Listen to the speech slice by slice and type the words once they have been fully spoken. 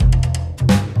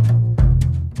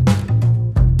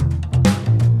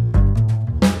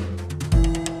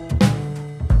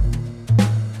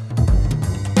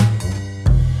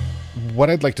what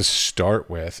I'd like to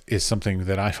start with is something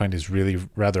that I find is really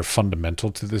rather fundamental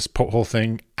to this whole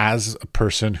thing. As a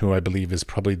person who I believe is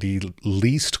probably the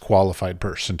least qualified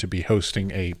person to be hosting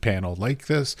a panel like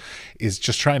this, is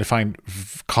just trying to find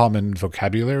common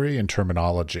vocabulary and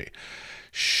terminology.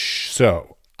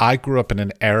 So I grew up in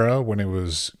an era when it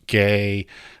was gay,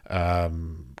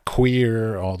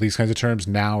 queer, all these kinds of terms.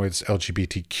 Now it's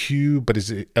LGBTQ, but is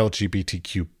it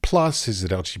LGBTQ plus? Is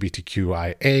it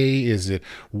LGBTQIA? Is it,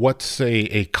 what's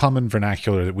a common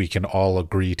vernacular that we can all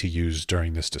agree to use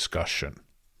during this discussion?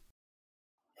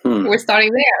 We're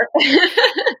starting there.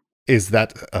 Is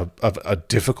that a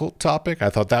difficult topic?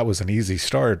 I thought that was an easy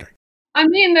start. I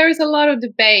mean, there's a lot of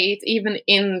debate even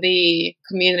in the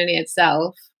community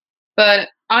itself, but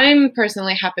I'm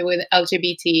personally happy with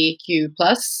LGBTQ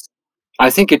plus. I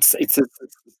think it's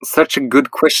such a good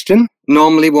question.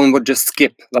 Normally one would just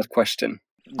skip that question.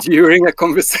 During a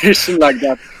conversation like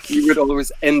that, you would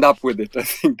always end up with it, I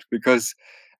think, because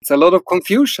it's a lot of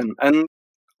confusion. And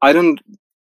I don't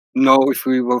know if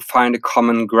we will find a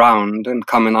common ground and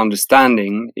common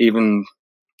understanding, even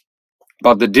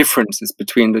about the differences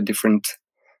between the different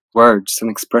words and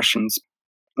expressions.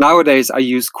 Nowadays, I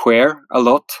use queer a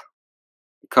lot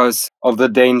because of the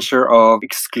danger of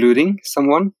excluding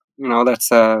someone. You know, that's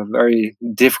a very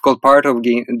difficult part of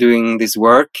doing this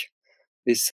work,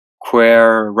 this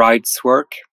queer rights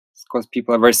work, because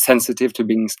people are very sensitive to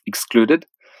being excluded.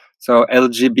 So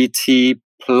LGBT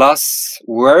plus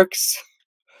works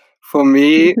for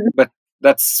me, but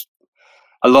that's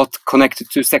a lot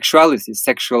connected to sexuality,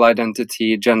 sexual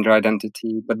identity, gender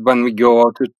identity. But when we go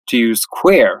out to use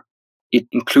queer, it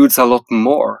includes a lot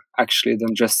more actually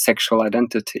than just sexual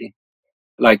identity.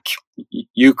 Like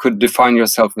you could define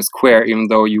yourself as queer even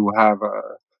though you have a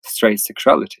straight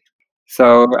sexuality.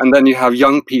 So, and then you have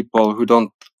young people who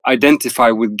don't identify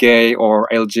with gay or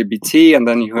LGBT, and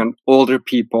then you have older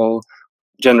people,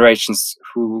 generations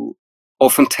who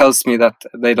often tells me that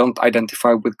they don't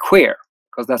identify with queer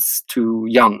because that's too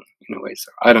young in a way.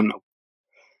 So I don't know.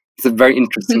 It's a very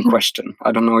interesting question.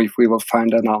 I don't know if we will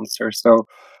find an answer. So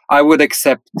I would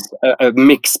accept a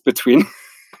mix between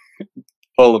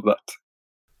all of that.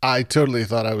 I totally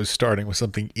thought I was starting with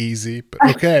something easy, but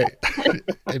okay.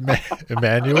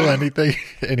 Emmanuel,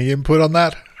 any input on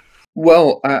that?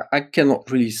 Well, I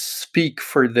cannot really speak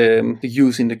for the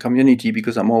use in the community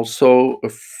because I'm also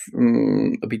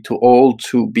a bit too old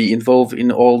to be involved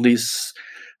in all these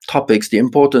topics, the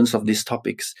importance of these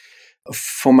topics.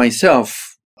 For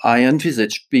myself, I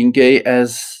envisage being gay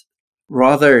as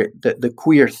rather the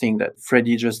queer thing that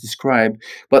Freddie just described,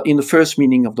 but in the first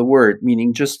meaning of the word,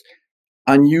 meaning just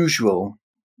unusual.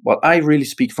 What I really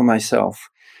speak for myself.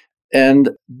 And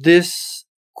this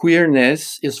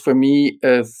queerness is for me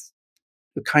a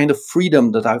kind of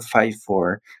freedom that I fight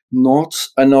for, not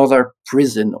another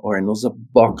prison or another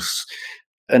box,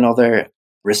 another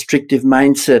restrictive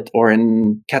mindset or a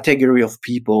category of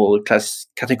people,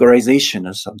 categorization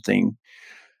or something.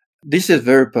 This is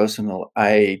very personal.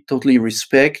 I totally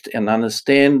respect and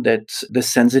understand that the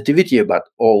sensitivity about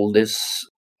all this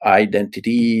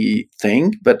identity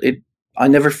thing, but I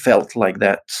never felt like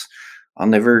that.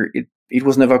 It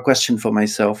was never a question for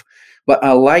myself. But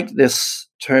I like this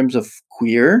terms of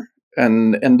queer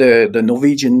and the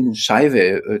Norwegian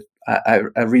Scheibe.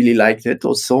 I really liked it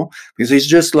also because it's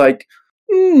just like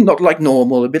not like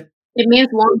normal, a bit. It means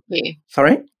wonky.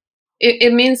 Sorry?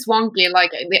 It means wonky,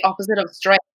 like the opposite of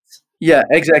straight. Yeah,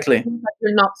 exactly.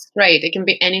 You're not straight. It can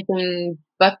be anything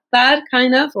but that,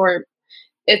 kind of, or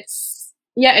it's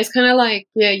kind of like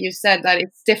you said that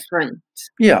it's different.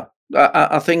 Yeah,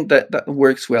 I think that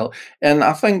works well, and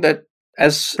I think that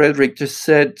as Frederick just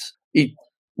said,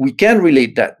 we can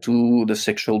relate that to the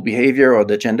sexual behavior or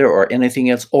the gender or anything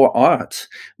else or art.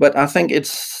 But I think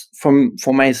it's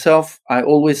for myself, I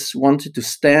always wanted to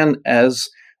stand as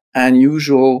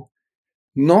unusual,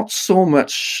 not so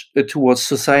much towards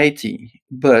society,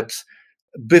 but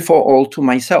before all to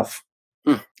myself.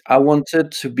 I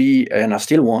wanted to be, and I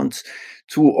still want,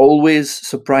 to always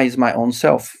surprise my own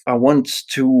self. I want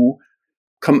to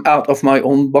come out of my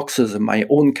own boxes and my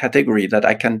own category that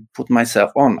I can put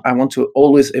myself on. I want to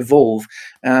always evolve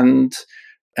and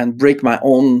break my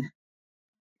own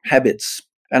habits.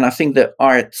 And I think that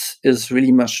art is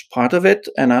really much part of it.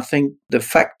 And I think the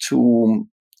fact to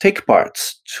take part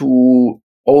to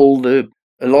a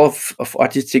lot of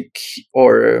artistic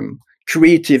or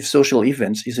creative social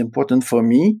events is important for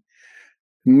me.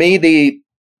 May they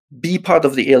be part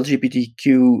of the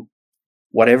LGBTQ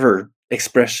whatever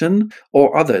expression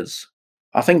or others.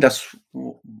 I think that's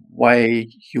why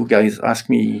you guys asked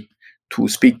me to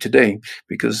speak today,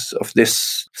 because of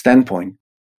this standpoint.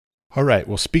 All right.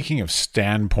 Well, speaking of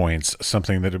standpoints,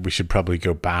 something that we should probably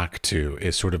go back to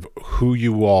is sort of who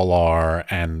you all are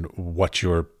and what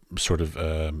your sort of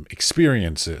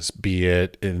experiences, be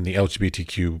it in the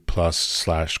LGBTQ plus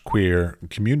 / queer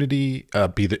community,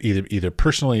 be the, either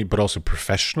personally but also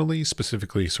professionally,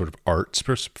 specifically sort of arts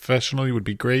professionally would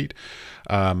be great.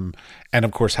 And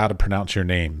of course, how to pronounce your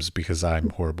names, because I'm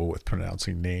horrible with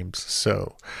pronouncing names.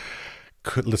 So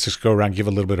let's just go around, give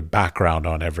a little bit of background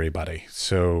on everybody.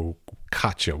 So,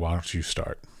 Katja, why don't you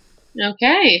start?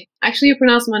 Okay. Actually, you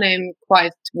pronounce my name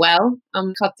quite well.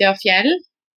 I'm Katja Fjell.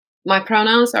 My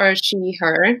pronouns are she,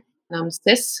 her, and I'm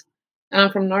cis, and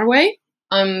I'm from Norway.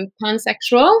 I'm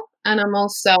pansexual, and I'm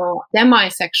also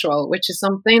demisexual, which is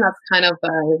something that's kind of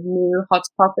a new hot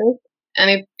topic.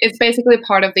 And it's basically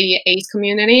part of the ace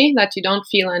community, that you don't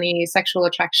feel any sexual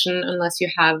attraction unless you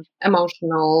have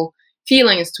emotional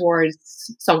feelings towards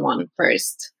someone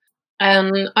first.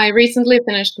 I recently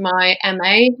finished my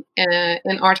MA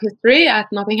in art history at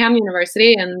Nottingham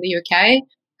University in the UK,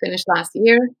 finished last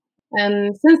year.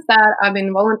 And since that, I've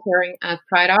been volunteering at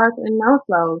Pride Art in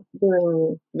Oslo,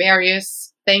 doing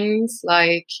various things.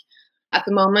 Like at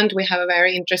the moment, we have a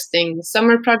very interesting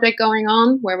summer project going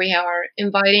on where we are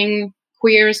inviting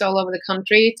queers all over the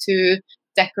country to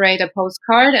decorate a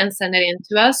postcard and send it in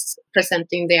to us,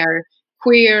 presenting their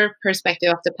queer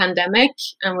perspective of the pandemic.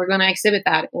 And we're going to exhibit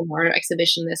that in our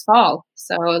exhibition this fall.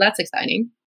 So that's exciting.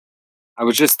 I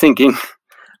was just thinking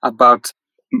about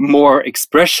more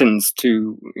expressions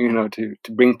to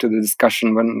bring to the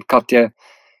discussion when Katja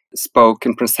spoke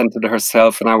and presented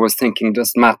herself, and I was thinking,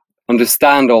 does Matt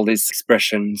understand all these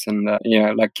expressions? And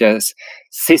like a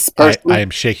cis person. I am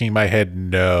shaking my head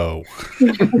no.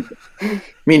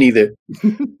 Me neither.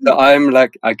 So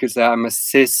I could say I'm a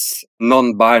cis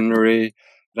non-binary,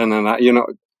 and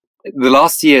the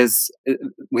last years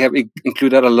we have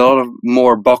included a lot of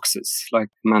more boxes, like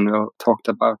Manuel talked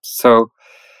about. So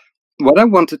what I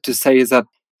wanted to say is that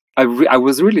I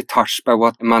was really touched by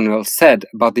what Emmanuel said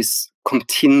about this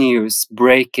continuous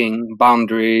breaking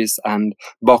boundaries and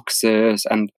boxes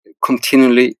and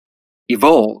continually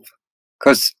evolve.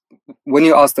 Because when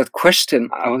you asked that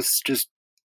question, I was just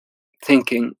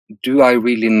thinking, do I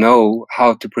really know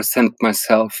how to present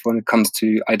myself when it comes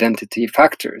to identity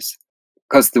factors?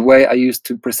 Because the way I used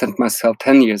to present myself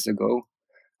 10 years ago,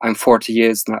 I'm 40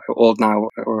 years old now,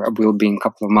 or I will be in a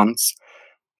couple of months.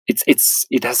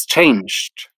 It has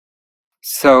changed.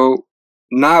 So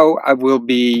now I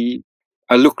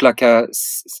look like a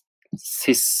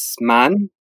cis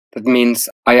man. That means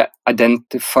I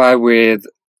identify with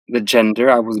the gender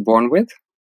I was born with,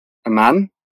 a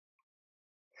man.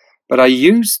 But I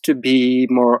used to be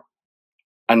more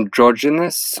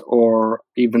androgynous or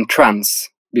even trans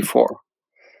before.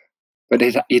 But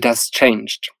it has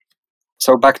changed.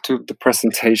 So back to the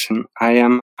presentation. I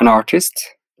am an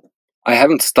artist. I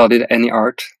haven't studied any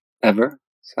art ever.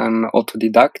 So I'm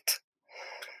autodidact.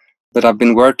 But I've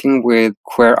been working with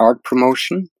queer art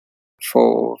promotion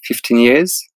for 15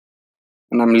 years.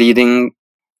 And I'm leading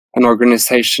an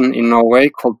organization in Norway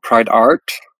called Pride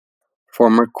Art,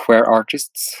 former queer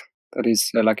artists. That is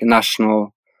like a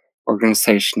national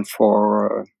organization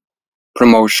for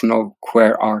promotion of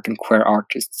queer art and queer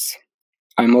artists.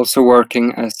 I'm also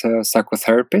working as a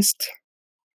psychotherapist,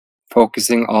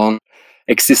 focusing on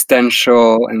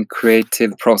existential and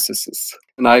creative processes.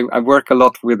 And I work a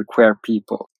lot with queer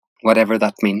people, whatever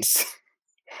that means.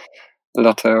 A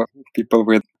lot of people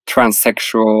with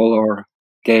transsexual or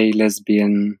gay,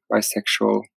 lesbian,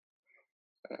 bisexual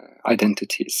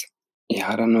identities.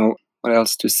 Yeah, I don't know what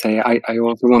else to say. I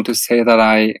also want to say that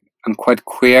I'm quite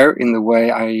queer in the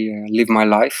way I live my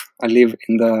life. I live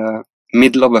in the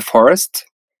middle of a forest,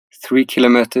 3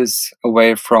 kilometers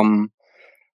away from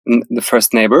the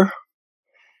first neighbor,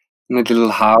 in a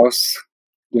little house,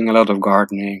 doing a lot of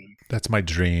gardening. That's my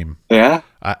dream. Yeah?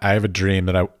 I have a dream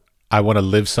that I want to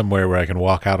live somewhere where I can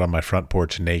walk out on my front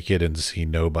porch naked and see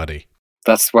nobody.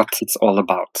 That's what it's all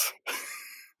about.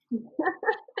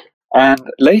 And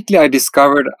lately I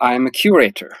discovered I'm a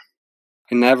curator.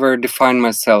 I never defined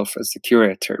myself as a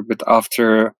curator, but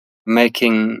after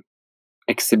making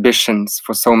exhibitions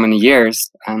for so many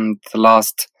years, and the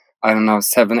last,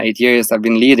 7-8 years, I've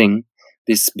been leading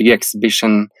this big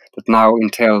exhibition that now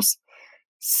entails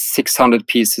 600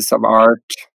 pieces of art,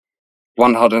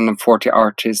 140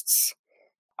 artists.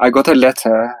 I got a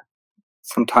letter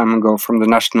some time ago from the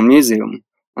National Museum,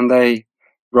 and they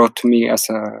wrote to me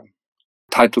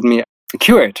titled me a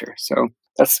curator. So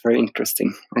that's very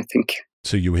interesting, I think.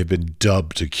 So you have been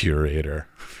dubbed a curator.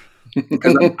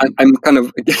 Because I'm kind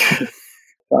of...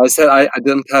 I said I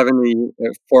don't have any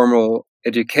formal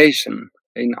education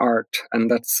in art,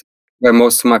 and that's where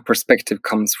most of my perspective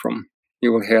comes from.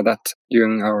 You will hear that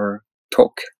during our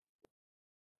talk.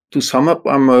 To sum up,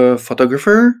 I'm a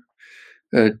photographer,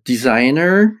 a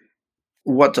designer.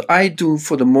 What I do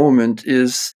for the moment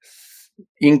is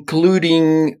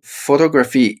including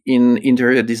photography in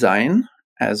interior design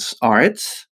as art.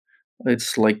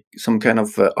 It's like some kind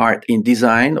of art in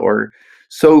design, or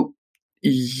so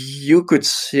you could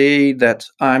say that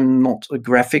I'm not a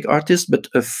graphic artist, but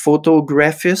a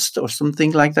photographist or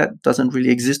something like that. Doesn't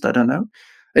really exist. I don't know.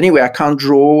 Anyway, I can't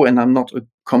draw and I'm not a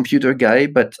computer guy,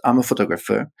 but I'm a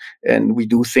photographer. And we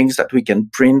do things that we can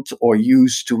print or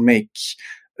use to make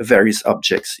various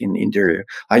objects in interior.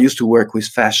 I used to work with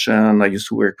fashion. I used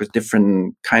to work with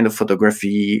different kind of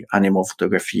photography, animal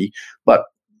photography, but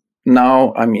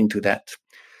now I'm into that.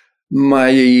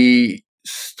 My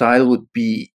style would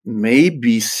be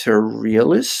maybe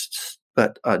surrealist,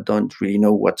 but I don't really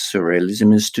know what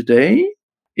surrealism is today.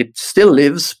 It still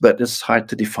lives, but it's hard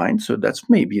to define. So that's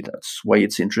why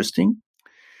it's interesting.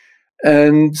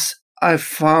 And I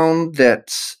found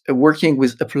that working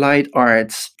with applied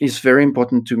arts is very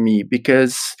important to me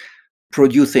because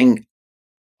producing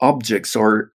objects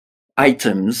or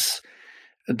items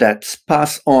that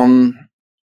pass on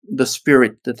the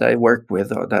spirit that I work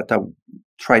with or that I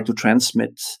try to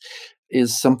transmit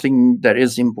is something that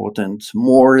is important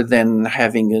more than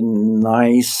having a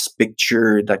nice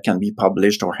picture that can be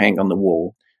published or hang on the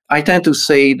wall. I tend to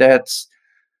say that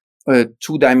a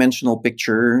two-dimensional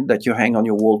picture that you hang on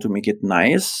your wall to make it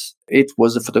nice. It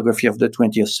was a photography of the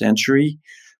 20th century.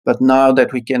 But now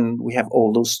that we have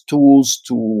all those tools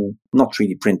to, not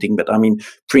really printing, but I mean,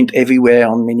 print everywhere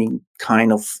on many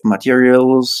kind of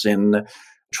materials and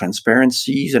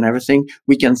transparencies and everything,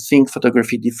 we can think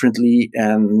photography differently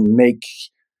and make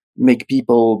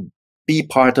people be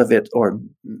part of it or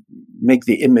make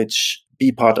the image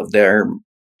be part of their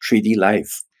 3D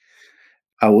life.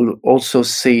 I will also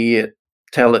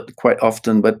tell it quite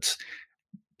often, but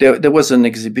there was an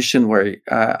exhibition where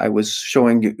I was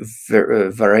showing a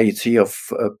variety of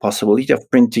possibility of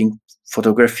printing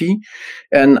photography,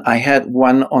 and I had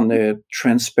one on a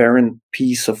transparent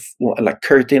piece of like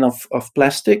curtain of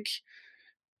plastic,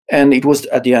 and it was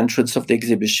at the entrance of the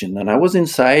exhibition, and I was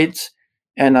inside,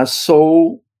 and I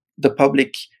saw the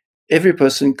public, every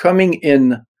person coming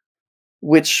in,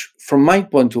 which from my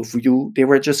point of view, they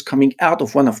were just coming out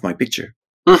of one of my picture.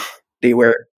 They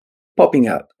were popping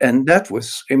out, and that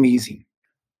was amazing.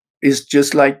 It's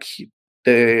just like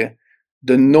the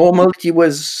normality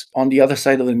was on the other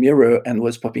side of the mirror and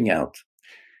was popping out.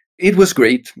 It was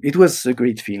great. It was a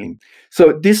great feeling.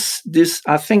 So this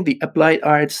I think the applied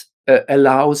arts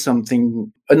allows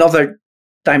another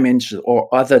dimension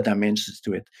or other dimensions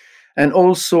to it, and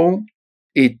also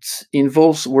it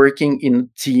involves working in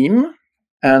team,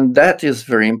 and that is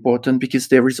very important because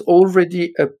there is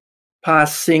already a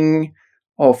passing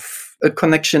of a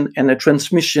connection and a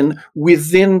transmission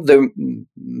within the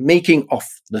making of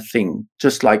the thing.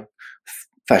 Just like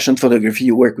fashion photography,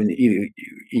 you work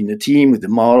in a team with the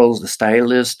models, the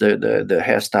stylist, the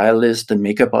hairstylist, the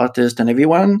makeup artist, and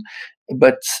everyone.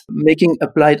 But making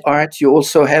applied art, you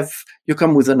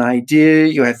come with an idea,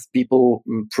 you have people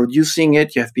producing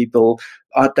it, you have people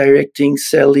art directing,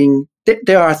 selling.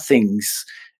 There are things.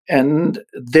 And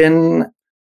then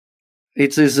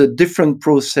it is a different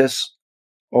process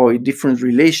or a different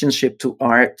relationship to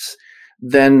art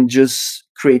than just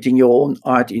creating your own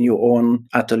art in your own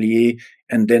atelier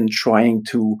and then trying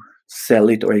to sell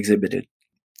it or exhibit it.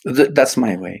 That's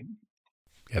my way.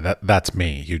 Yeah, that's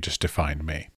me. You just defined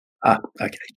me.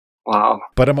 Okay. Wow.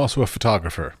 But I'm also a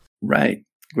photographer. Right.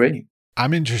 Great.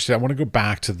 I'm interested. I want to go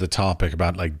back to the topic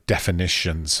about like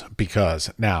definitions,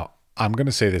 because now I'm going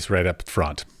to say this right up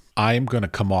front. I'm going to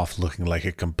come off looking like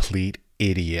a complete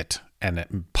idiot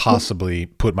and possibly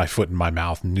put my foot in my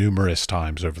mouth numerous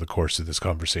times over the course of this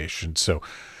conversation. So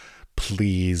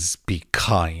please be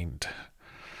kind.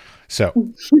 So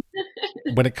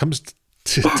when it comes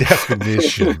to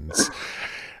definitions,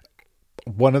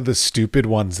 one of the stupid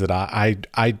ones that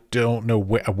I don't know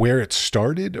where it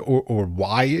started or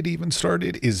why it even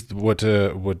started is what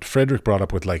Frederick brought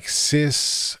up with like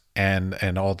cis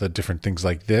and all the different things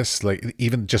like this, like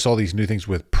even just all these new things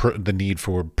with the need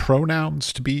for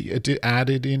pronouns to be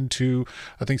added into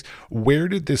things. Where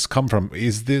did this come from?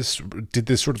 Did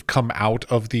this sort of come out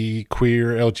of the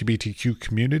queer LGBTQ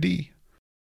community?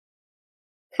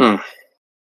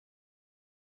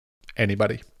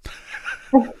 Anybody?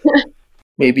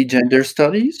 Maybe gender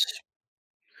studies.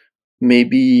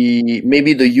 Maybe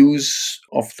the use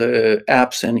of the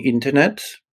apps and internet.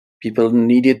 People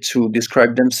needed to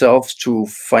describe themselves to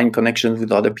find connections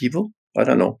with other people. I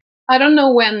don't know. I don't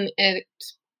know when it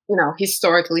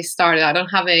historically started. I don't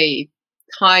have a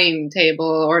timetable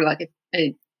or like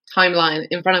a timeline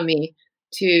in front of me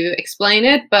to explain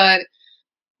it, but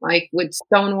like with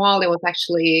Stonewall, it was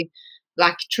actually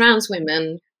Black trans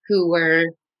women who were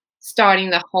starting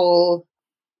the whole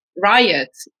riot,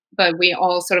 but we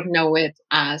all sort of know it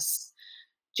as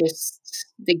just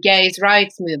the gays'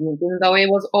 rights movement, even though it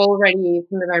was already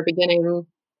from the very beginning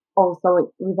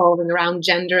also revolving around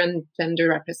gender and gender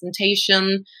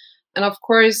representation. And of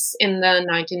course, in the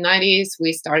 1990s,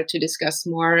 we started to discuss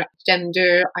more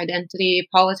gender identity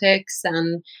politics,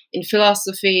 and in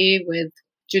philosophy with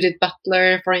Judith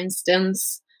Butler, for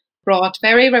instance, brought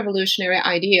very revolutionary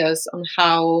ideas on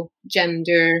how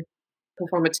gender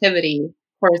performativity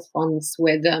corresponds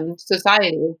with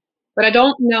society. But I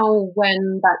don't know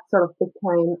when that sort of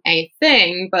became a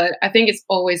thing, but I think it's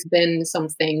always been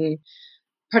something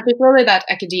particularly that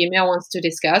academia wants to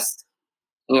discuss.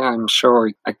 Yeah, I'm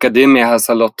sure academia has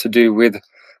a lot to do with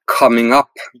coming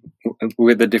up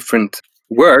with the different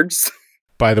words.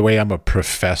 By the way, I'm a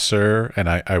professor and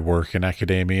I work in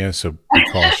academia, so be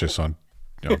cautious on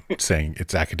saying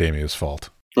it's academia's fault.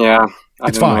 Yeah.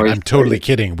 It's fine. I'm totally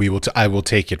kidding. I will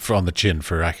take it on the chin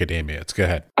for academia. Let's go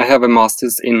ahead. I have a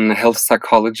master's in health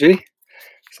psychology.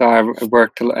 So I've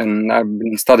worked and I've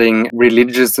been studying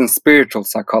religious and spiritual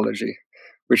psychology,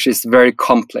 which is very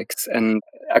complex. And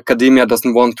academia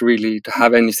doesn't want really to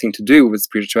have anything to do with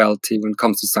spirituality when it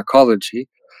comes to psychology.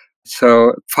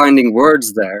 So finding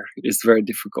words there is very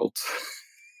difficult.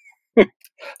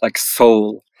 Like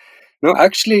soul. No,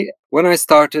 actually, when I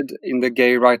started in the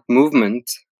gay rights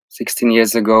movement 16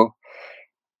 years ago,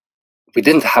 we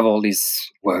didn't have all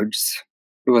these words.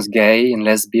 It was gay and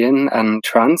lesbian and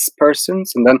trans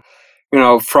persons. And then,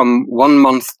 from 1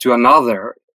 month to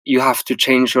another, you have to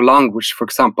change your language. For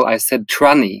example, I said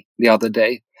tranny the other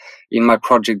day in my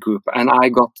project group, and I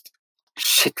got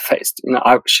shit-faced.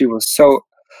 She was so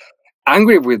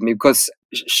angry with me because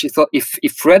she thought if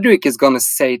Frederick is going to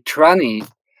say tranny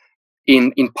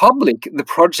in public, the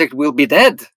project will be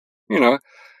dead.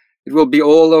 It will be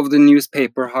all over the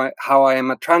newspaper how I am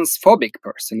a transphobic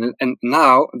person. And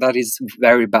now that is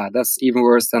very bad. That's even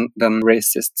worse than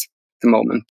racist at the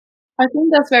moment. I think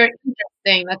that's very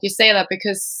interesting that you say that,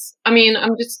 because I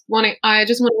just want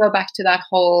to go back to that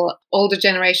whole older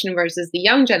generation versus the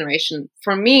young generation.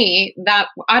 For me, that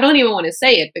I don't even want to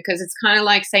say it because it's kind of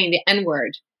like saying the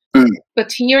N-word.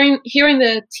 But hearing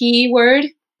the T word,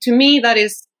 to me, that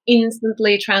is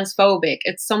instantly transphobic.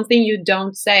 It's something you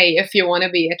don't say if you want to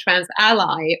be a trans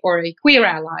ally or a queer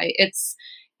ally. It's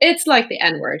like the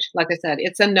N-word. Like I said,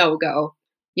 it's a no-go.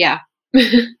 Yeah.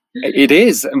 It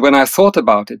is. When I thought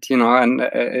about it, and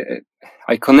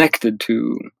I connected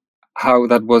to how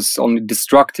that was only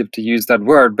destructive to use that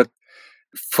word. But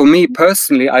for me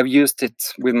personally, I've used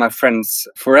it with my friends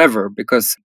forever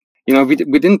because, we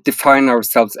didn't define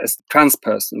ourselves as trans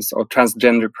persons or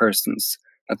transgender persons.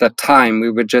 At that time,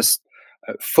 we were just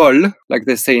folle, like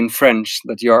they say in French,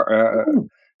 that you're,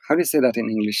 how do you say that in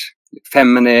English?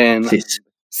 Feminine.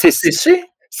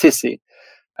 Sissy.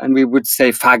 And we would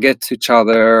say faggot to each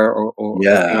other or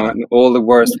and all the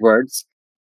worst words.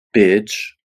 Bitch.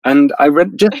 And I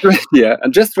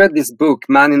just read this book,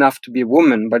 Man Enough to Be a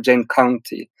Woman by Jane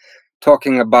County,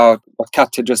 talking about what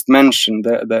Katja just mentioned,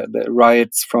 the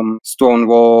riots from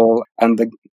Stonewall and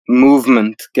the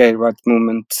gay rights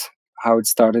movement, how it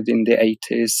started in the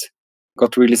 80s,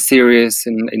 got really serious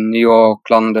in New York,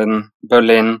 London,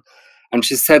 Berlin. And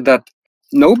she said that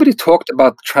nobody talked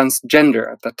about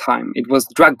transgender at that time. It was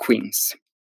drag queens.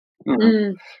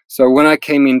 So when I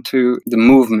came into the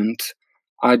movement,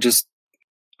 I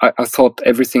thought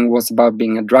everything was about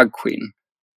being a drag queen.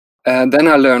 And then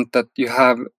I learned that you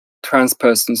have trans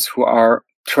persons who are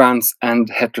trans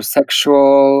and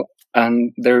heterosexual,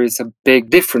 and there is a big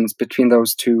difference between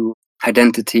those two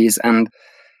identities. And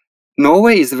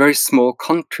Norway is a very small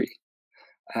country.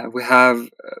 We have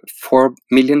 4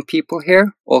 million people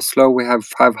here. Oslo, we have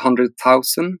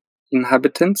 500,000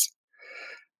 inhabitants.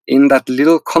 In that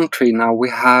little country now, we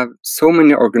have so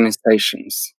many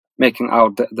organizations making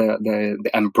out the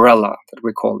umbrella, that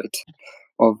we call it,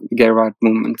 of gay rights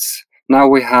movements. Now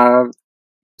we have,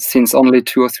 since only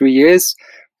 2 or 3 years,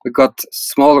 we got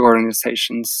small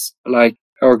organizations like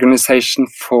Organization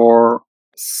for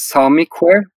Sami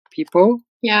queer people,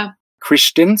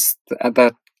 Christians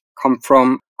that come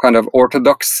from kind of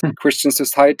Orthodox Christian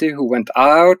society who went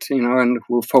out, and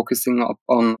who were focusing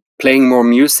on playing more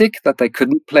music that they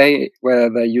couldn't play where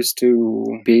they used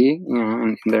to be,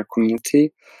 in their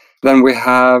community. Then we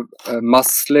have a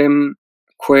Muslim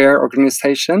queer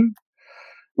organization,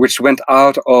 which went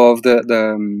out of the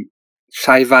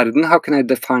Skeiv Verden. How can I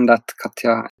define that,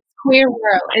 Katja? Queer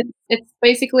World. It's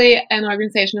basically an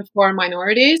organization for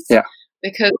minorities. Yeah.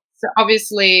 Because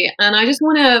obviously, and I just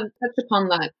want to touch upon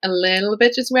that a little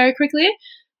bit just very quickly,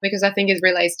 because I think it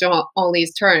relates to all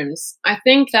these terms. I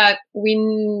think that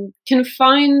we can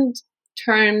find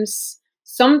terms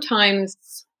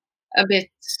sometimes a bit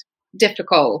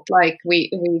difficult, like we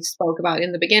spoke about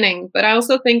in the beginning. But I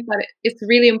also think that it's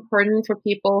really important for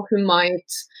people who might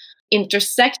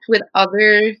intersect with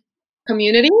other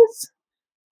communities,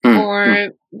 or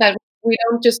that we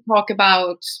don't just talk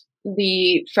about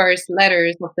the first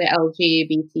letters of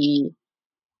the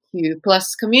LGBTQ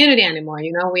plus community anymore.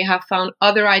 You know, we have found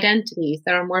other identities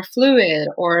that are more fluid,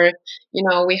 or, you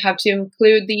know, we have to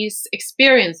include these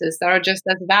experiences that are just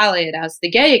as valid as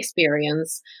the gay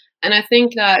experience. And I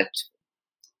think that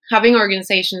having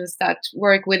organizations that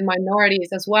work with minorities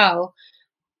as well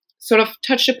sort of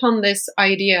touch upon this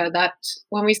idea that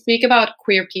when we speak about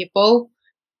queer people,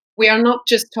 we are not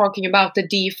just talking about the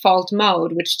default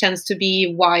mode, which tends to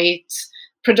be white,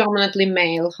 predominantly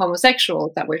male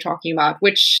homosexuals that we're talking about,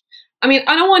 which, I mean,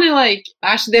 I don't want to like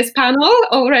bash this panel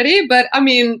already, but I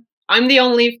mean, I'm the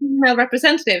only female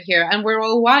representative here and we're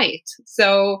all white.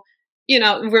 So, you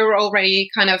know, we're already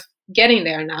kind of getting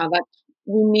there now that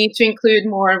we need to include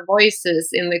more voices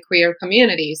in the queer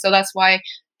community. So that's why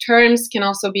terms can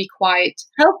also be quite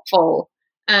helpful.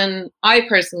 And I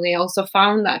personally also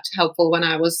found that helpful when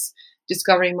I was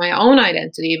discovering my own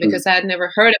identity, because I had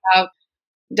never heard about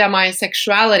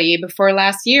demisexuality before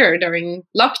last year during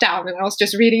lockdown. And I was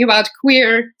just reading about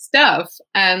queer stuff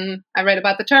and I read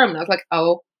about the term and I was like,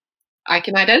 oh, I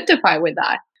can identify with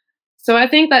that. So I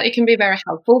think that it can be very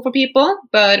helpful for people.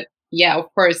 But yeah, of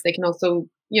course, they can also,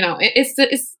 you know,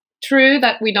 it's true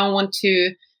that we don't want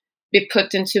to be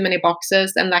put in too many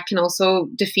boxes, and that can also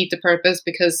defeat the purpose,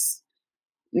 because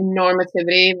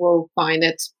normativity will find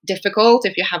it difficult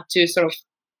if you have to sort of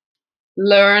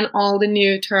learn all the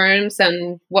new terms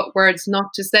and what words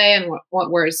not to say and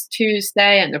what words to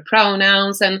say and the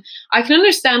pronouns. And I can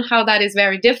understand how that is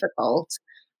very difficult,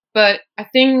 but I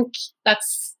think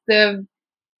that's the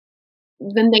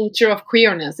nature of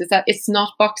queerness, is that it's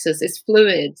not boxes, it's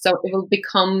fluid. So it will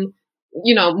become,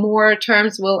 you know, more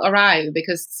terms will arrive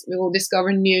because we will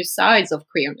discover new sides of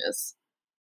queerness.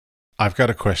 I've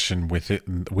got a question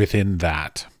within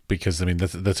that, because I mean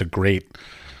that's a great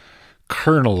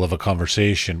kernel of a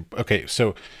conversation. Okay,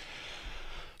 so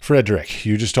Fredrik,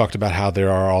 you just talked about how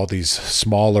there are all these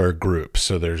smaller groups.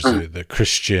 So there's the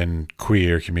Christian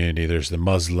queer community, there's the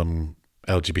Muslim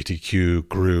LGBTQ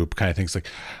group, kind of things. Like,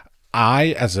 I,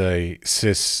 as a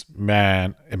cis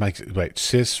man,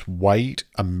 cis white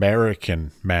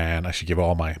American man, I should give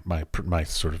all my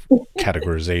sort of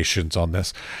categorizations on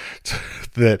this,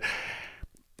 that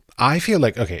I feel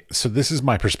like, okay, so this is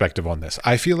my perspective on this.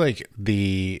 I feel like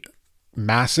the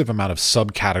massive amount of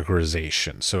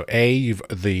subcategorization. So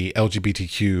the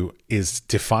LGBTQ is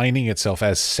defining itself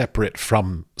as separate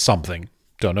from something.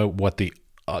 Don't know what the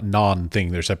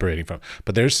non-thing they're separating from,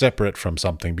 but they're separate from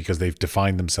something because they've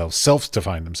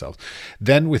self-defined themselves.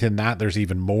 Then within that, there's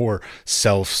even more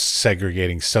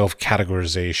self-segregating,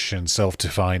 self-categorization,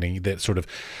 self-defining that sort of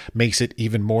makes it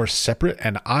even more separate.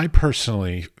 And I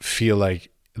personally feel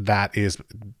like that is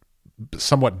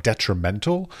somewhat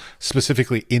detrimental,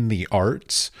 specifically in the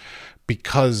arts,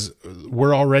 because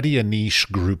we're already a niche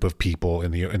group of people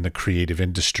in the creative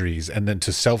industries, and then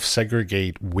to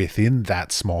self-segregate within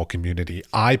that small community,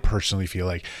 I personally feel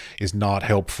like is not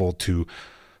helpful to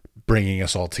bringing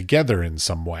us all together in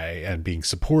some way and being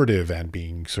supportive and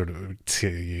being sort of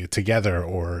together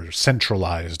or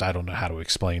centralized. I don't know how to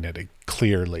explain it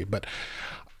clearly, but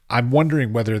I'm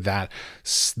wondering whether those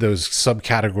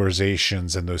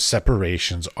subcategorizations and those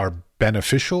separations are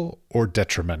beneficial or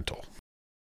detrimental.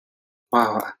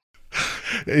 Wow.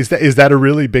 Is that a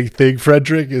really big thing,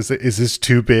 Fredrik? Is this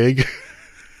too big?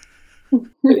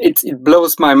 It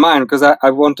blows my mind, because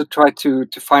I want to try to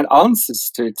find answers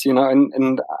to it, you know,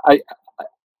 and I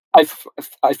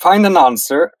find an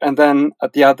answer, and then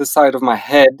at the other side of my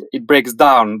head it breaks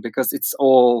down, because it's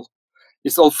all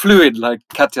fluid, like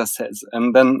Katja says,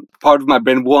 and then part of my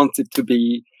brain wants it to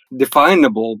be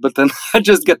definable, but then I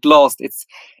just get lost. It's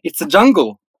a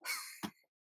jungle,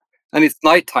 and it's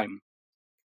nighttime.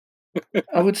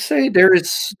 I would say there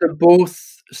is both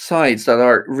sides that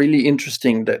are really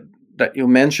interesting that you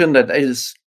mentioned, that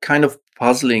is kind of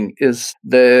puzzling, is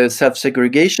the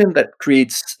self-segregation that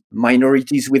creates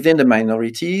minorities within the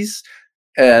minorities,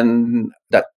 and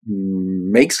that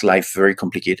makes life very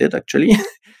complicated, actually.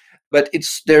 But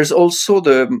there's also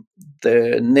the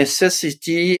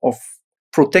necessity of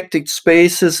protected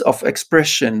spaces of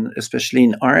expression, especially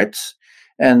in art.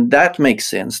 And that makes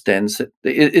sense then. So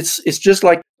it's just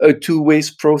like a two-way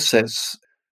process.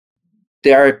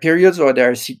 There are periods or there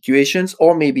are situations,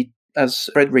 or maybe, as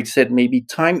Frederick said, maybe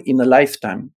time in a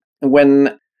lifetime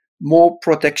when more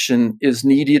protection is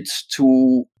needed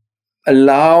to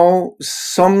allow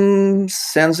some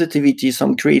sensitivity,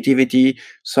 some creativity,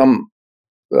 some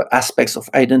aspects of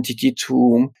identity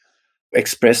to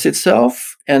express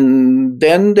itself. And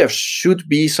then there should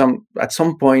be at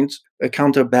some point, a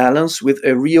counterbalance with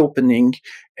a reopening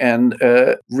and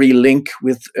a relink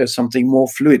with something more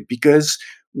fluid, because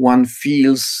one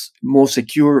feels more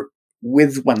secure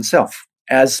with oneself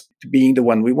as being the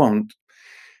one we want.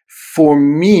 For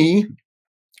me,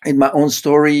 in my own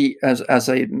story, as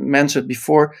I mentioned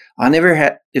before, I never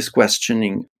had this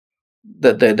questioning,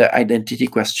 the identity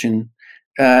question.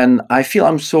 And I feel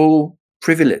I'm so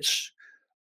privileged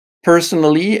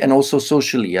personally and also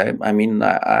socially. I mean,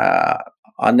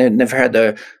 I never had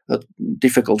a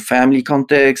difficult family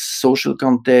context, social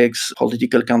context,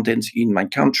 political context in my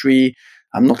country.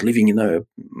 I'm not living in a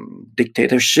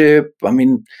dictatorship. I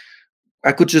mean,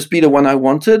 I could just be the one I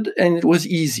wanted, and it was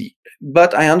easy.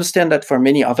 But I understand that for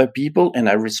many other people, and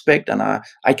I respect, and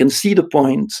I can see the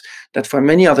point that for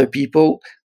many other people,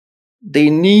 they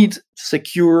need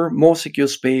more secure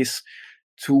space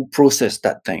to process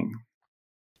that thing.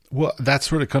 Well,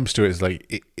 that's what it comes to, is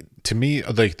like, to me,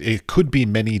 like, it could be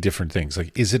many different things.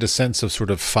 Like, is it a sense of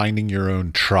sort of finding your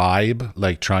own tribe,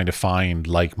 like trying to find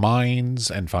like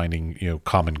minds and finding,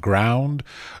 common ground?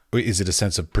 Or is it a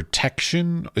sense of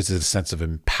protection? Is it a sense of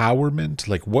empowerment?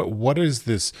 Like, what is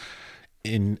this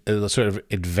in a sort of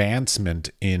advancement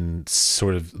in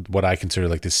sort of what I consider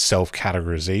like this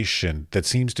self-categorization that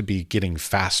seems to be getting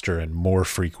faster and more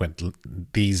frequent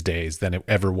these days than it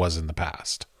ever was in the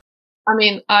past? I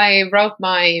mean, I wrote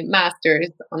my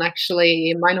master's on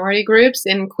actually minority groups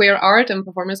in queer art and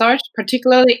performance art,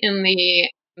 particularly in the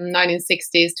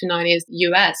 1960s to 90s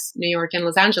US, New York and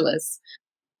Los Angeles.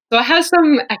 So I have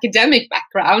some academic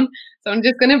background. So I'm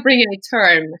just going to bring in a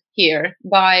term here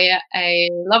by a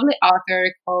lovely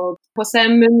author called Jose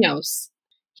Munoz.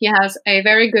 He has a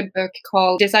very good book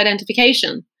called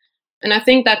Disidentification. And I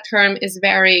think that term is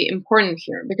very important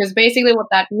here, because basically what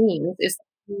that means is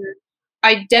to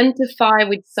identify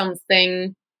with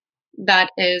something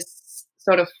that is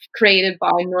sort of created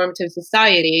by normative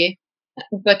society,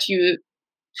 but you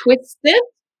twist it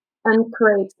and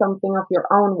create something of your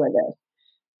own with it.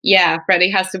 Yeah,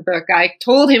 Freddie has the book. I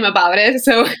told him about it,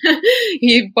 so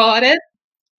he bought it.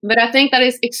 But I think that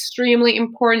is extremely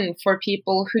important for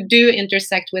people who do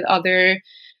intersect with other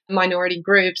minority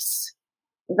groups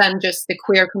than just the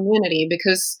queer community,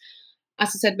 because, as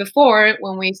I said before,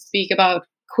 when we speak about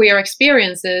queer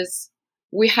experiences,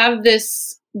 we have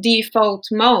this default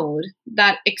mode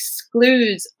that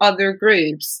excludes other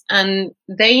groups, and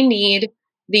they need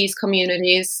these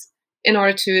communities in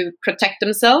order to protect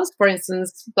themselves. For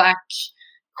instance, Black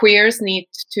queers need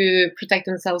to protect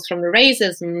themselves from the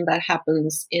racism that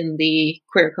happens in the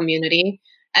queer community,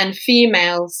 and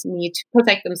females need to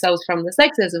protect themselves from the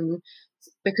sexism,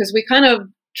 because we kind of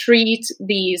treat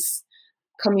these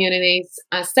communities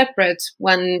as separate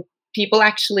when people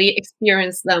actually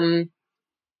experience them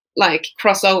like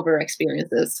crossover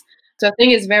experiences. So I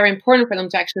think it's very important for them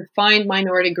to actually find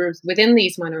minority groups within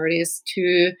these minorities,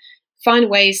 to find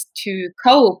ways to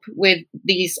cope with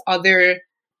this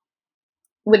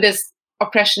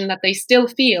oppression that they still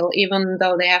feel, even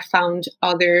though they have found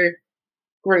other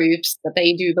groups that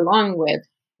they do belong with.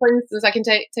 For instance, I can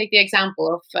take the example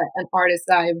of an artist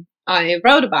I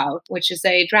wrote about, which is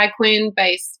a drag queen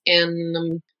based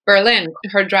in Berlin.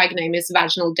 Her drag name is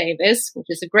Vaginal Davis, which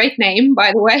is a great name,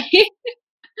 by the way.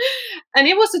 And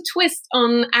it was a twist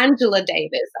on Angela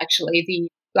Davis, actually, the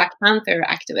Black Panther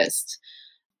activist.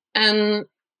 And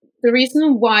the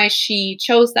reason why she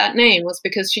chose that name was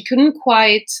because she couldn't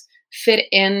quite fit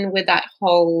in with that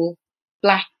whole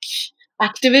Black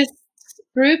activist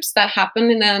groups that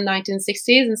happened in the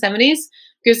 1960s and 70s,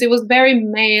 because it was very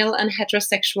male and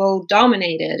heterosexual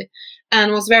dominated,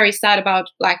 and was very sad about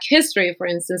Black history, for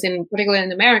instance, particularly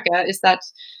in America, is that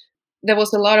there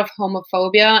was a lot of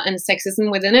homophobia and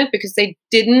sexism within it, because they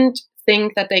didn't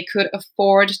think that they could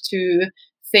afford to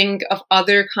think of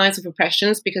other kinds of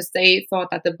oppressions, because they thought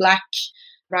that the Black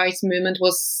rights movement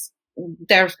was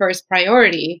their first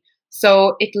priority.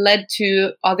 So it led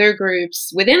to other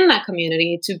groups within that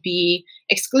community to be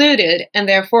excluded, and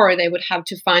therefore they would have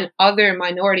to find other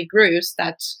minority groups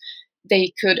that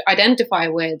they could identify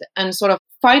with and sort of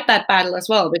fight that battle as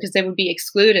well, because they would be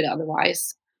excluded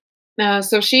otherwise.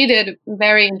 So she did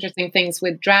very interesting things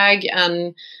with drag,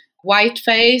 and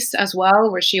whiteface as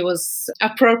well, where she was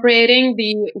appropriating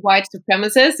the white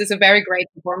supremacists. It's a very great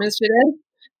performance she did,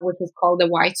 which was called The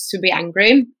Whites to Be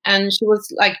Angry. And she was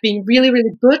like being really,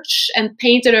 really butch and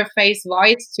painted her face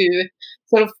white to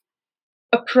sort of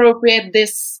appropriate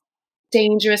this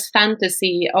dangerous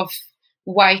fantasy of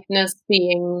whiteness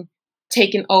being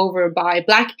taken over by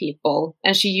Black people.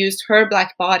 And she used her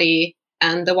Black body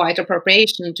and the white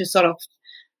appropriation to sort of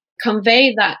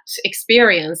convey that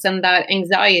experience and that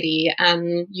anxiety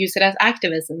and use it as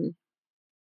activism.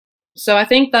 So I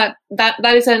think that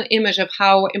is an image of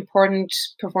how important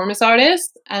performance art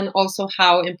is, and also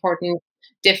how important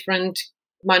different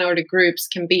minority groups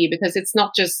can be, because it's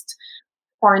not just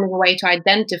finding a way to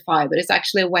identify, but it's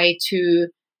actually a way to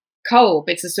cope.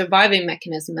 It's a surviving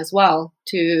mechanism as well,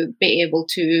 to be able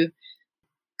to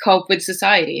cope with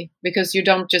society, because you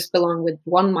don't just belong with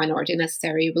one minority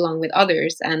necessarily, you belong with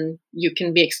others, and you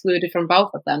can be excluded from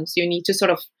both of them. So you need to sort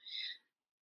of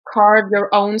carve your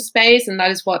own space, and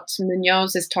that is what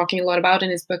Munoz is talking a lot about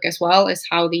in his book as well, is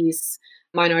how these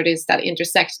minorities that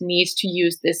intersect need to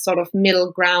use this sort of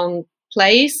middle ground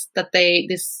place,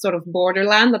 this sort of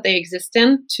borderland that they exist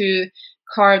in, to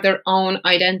carve their own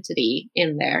identity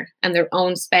in there and their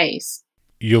own space.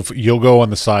 You'll go on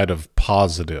the side of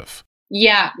positive.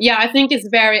 Yeah, I think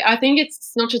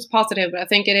it's not just positive, but I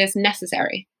think it is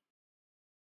necessary.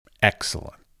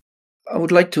 Excellent. I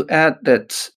would like to add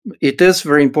that it is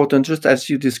very important, just as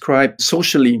you described,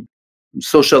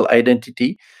 social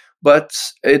identity, but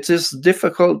it is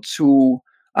difficult to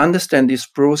understand this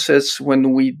process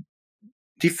when we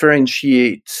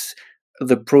differentiate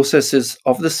the processes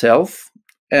of the self,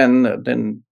 and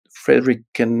then Frederick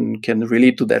can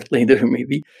relate to that later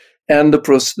maybe, and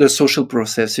the social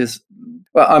processes.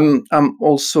 I'm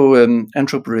also an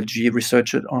anthropology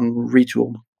researcher on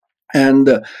ritual, and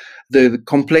the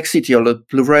complexity or the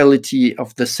plurality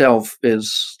of the self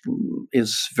is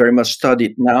very much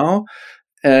studied now,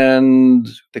 and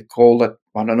they call that,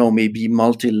 I don't know, maybe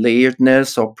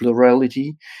multi-layeredness or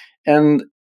plurality. And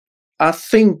I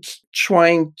think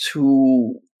trying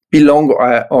to belong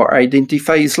or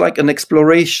identify is like an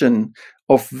exploration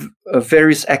of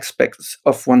various aspects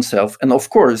of oneself. And of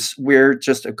course, we're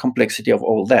just a complexity of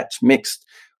all that mixed.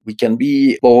 We can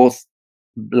be both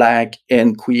Black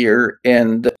and queer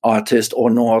and artist or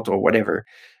not or whatever.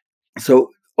 So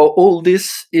all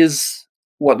this is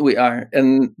what we are.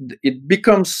 And it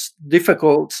becomes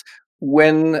difficult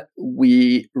when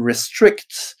we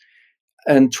restrict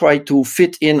and try to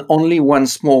fit in only one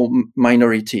small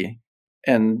minority.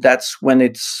 And that's when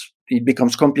it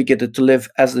becomes complicated to live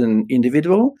as an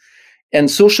individual. And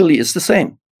socially, it's the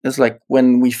same. It's like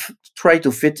when we try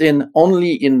to fit in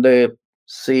only in the,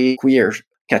 say, queer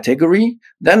category,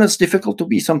 then it's difficult to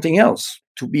be something else,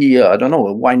 to be, I don't know,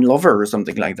 a wine lover or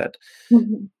something like that.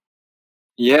 Mm-hmm.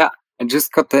 Yeah, I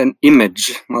just got an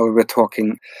image while we were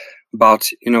talking about,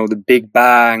 the Big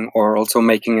Bang, or also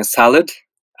making a salad.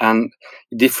 And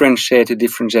you differentiate,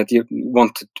 you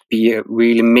want it to be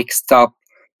really mixed up,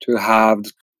 to have,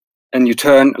 and you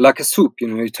turn like a soup,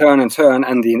 you turn and turn,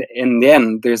 and in the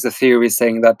end, there's a theory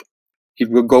saying that it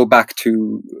will go back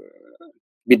to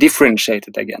be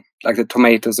differentiated again, like the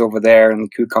tomatoes over there and the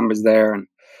cucumbers there, and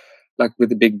like with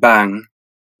the Big Bang,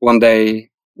 one day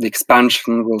the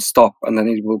expansion will stop, and then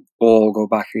it will all go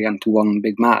back again to one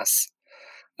big mass.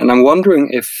 And I'm wondering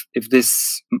if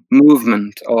this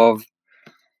movement of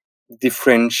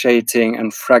differentiating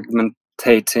and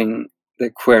fragmentating the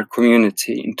queer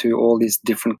community into all these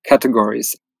different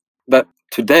categories, that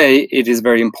today it is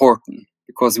very important,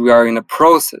 because we are in a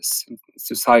process in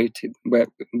society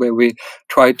where we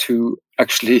try to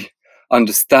actually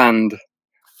understand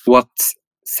what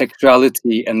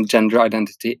sexuality and gender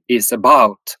identity is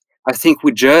about. I think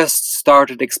we just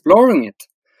started exploring it.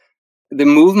 The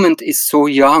movement is so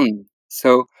young.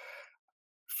 So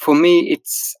for me,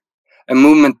 it's a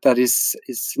movement that is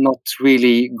not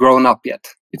really grown up yet.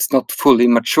 It's not fully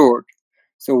matured.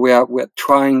 So we're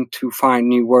trying to find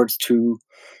new words to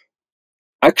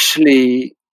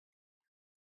actually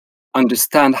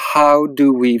understand, how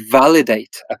do we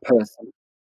validate a person?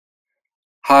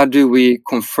 How do we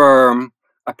confirm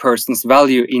a person's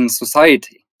value in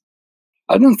society?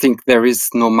 I don't think there is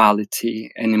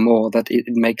normality anymore, that it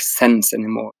makes sense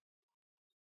anymore.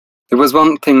 There was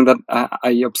one thing that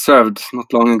I observed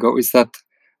not long ago, is that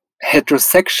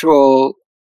heterosexual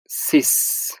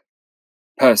cis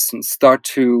persons start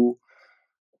to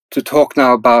talk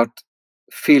now about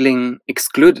feeling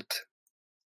excluded,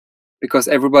 because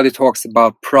everybody talks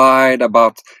about pride,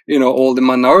 about all the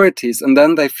minorities, and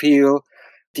then they feel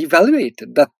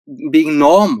devaluated, that being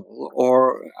normal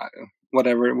or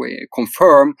whatever we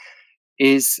confirm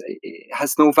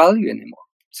has no value anymore.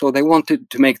 So they wanted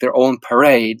to make their own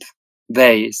parade.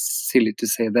 It's silly to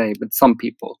say they, but some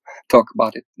people talk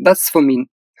about it. That's for me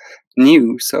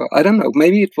new. So I don't know,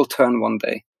 maybe it will turn one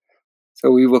day. So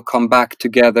we will come back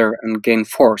together and gain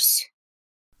force.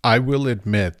 I will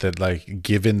admit that, like,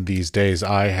 given these days,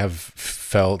 I have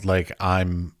felt like I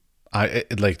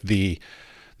like the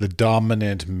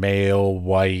dominant male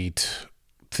white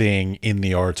thing in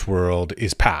the arts world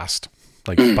is past,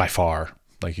 like by far.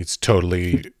 Like, it's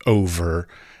totally over.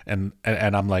 And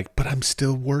I'm like, but I'm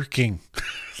still working.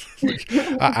 Like,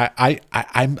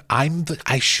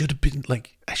 I should have been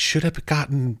like, I should have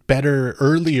gotten better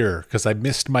earlier because I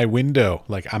missed my window.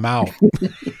 Like, I'm out.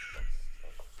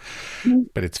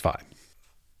 But it's fine.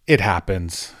 It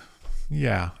happens.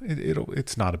 Yeah,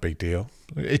 it's not a big deal.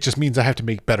 It just means I have to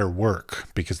make better work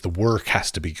because the work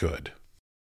has to be good.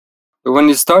 But when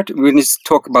you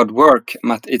talk about work,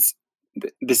 Matt, it's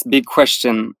this big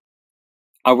question: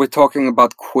 are we talking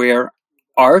about queer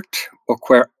art or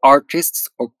queer artists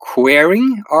or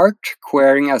queering art?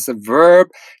 Queering as a verb,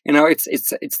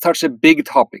 it's such a big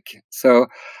topic. So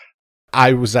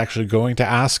I was actually going to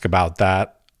ask about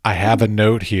that. I have a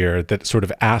note here that sort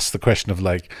of asks the question of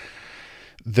like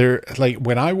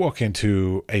when I walk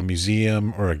into a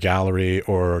museum or a gallery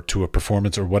or to a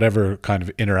performance or whatever kind of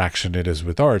interaction it is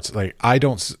with arts, like I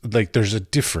don't like there's a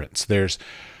difference. There's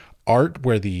art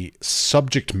where the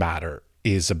subject matter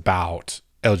is about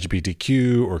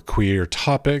LGBTQ or queer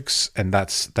topics, and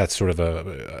that's sort of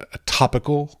a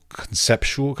topical,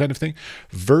 conceptual kind of thing,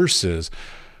 versus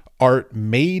art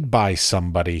made by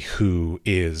somebody who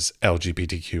is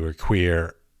LGBTQ or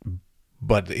queer,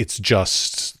 but it's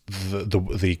just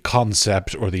the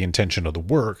concept or the intention of the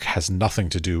work has nothing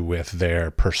to do with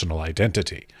their personal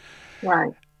identity.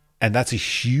 Right. And that's a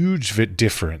huge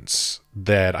difference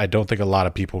that I don't think a lot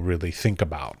of people really think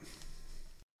about.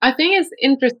 I think it's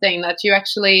interesting that you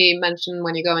actually mentioned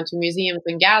when you go into museums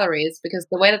and galleries, because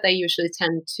the way that they usually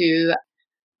tend to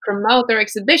promote their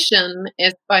exhibition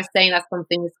is by saying that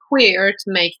something is queer to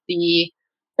make the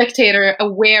spectator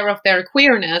aware of their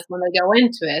queerness when they go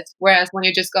into it. Whereas when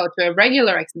you just go to a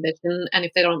regular exhibition, and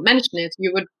if they don't mention it,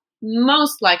 you would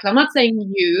most likely, I'm not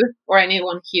saying you or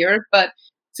anyone here, but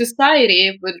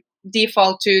society would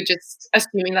default to just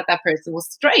assuming that that person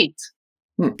was straight.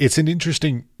 It's an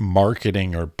interesting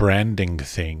marketing or branding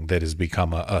thing that has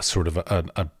become a sort of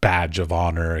a badge of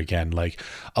honor again. Like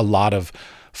a lot of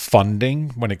funding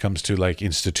when it comes to like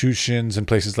institutions and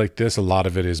places like this, a lot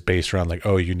of it is based around like,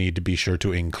 oh, you need to be sure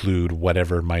to include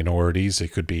whatever minorities. It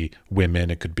could be women,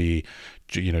 it could be,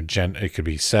 it could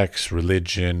be sex,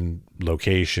 religion,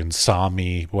 location,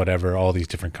 Sami, whatever, all these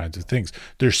different kinds of things.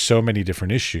 There's so many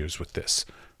different issues with this.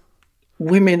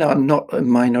 Women are not a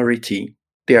minority.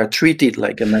 They are treated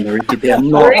like a minority. They are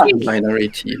not a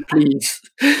minority. Please.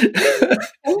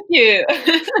 Thank you.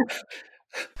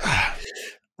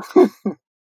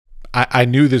 I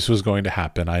knew this was going to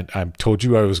happen. I told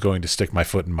you I was going to stick my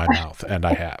foot in my mouth, and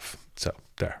I have. So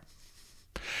there.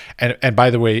 And by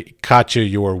the way, Katja,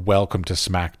 you're welcome to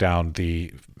smack down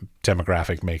the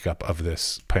demographic makeup of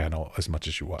this panel as much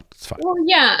as you want. It's fine. Well,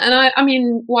 yeah, and I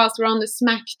mean, whilst we're on the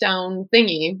smackdown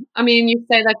thingy, I mean, you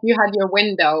say that you had your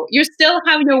window. You still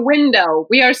have your window.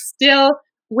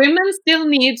 Women still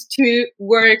need to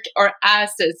work our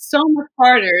asses so much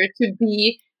harder to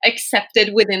be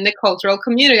accepted within the cultural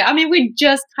community. I mean, we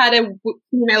just had a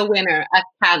female winner at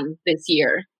Cannes this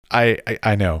year.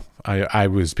 I know. I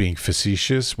was being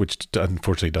facetious, which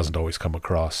unfortunately doesn't always come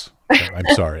across. So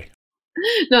I'm sorry.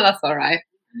 No, that's all right.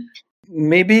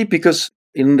 Maybe because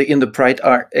in the Pride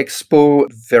Art Expo,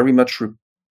 very much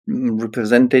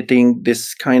representing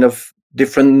this kind of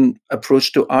different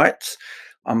approach to art.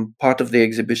 I'm part of the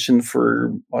exhibition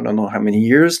for I don't know how many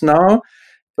years now,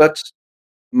 but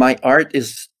my art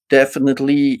is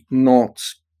definitely not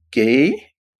gay.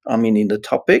 I mean, in the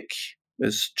topic,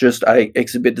 it's just I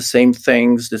exhibit the same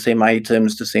things, the same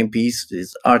items, the same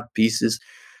pieces, art pieces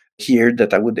here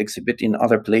that I would exhibit in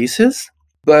other places.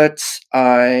 But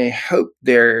I hope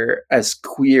they're as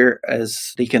queer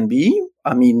as they can be.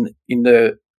 I mean, in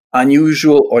the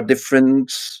unusual or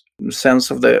different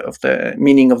sense of the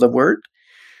meaning of the word.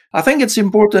 I think it's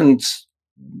important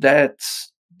that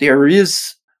there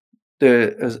is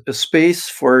a space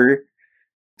for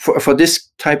this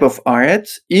type of art,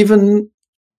 even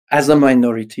as a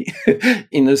minority,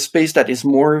 in a space that is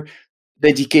more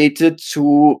dedicated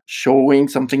to showing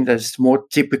something that is more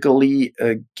typically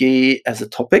gay as a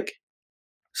topic.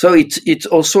 So it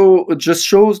also just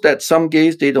shows that some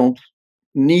gays, they don't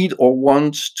need or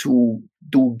want to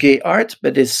do gay art,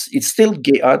 but it's still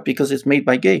gay art because it's made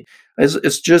by gay.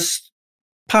 It's just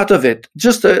part of it,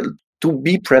 just to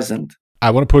be present.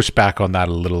 I want to push back on that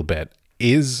a little bit.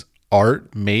 Is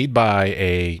art made by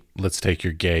a, let's take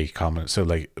your gay comment, so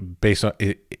like based on,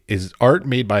 is art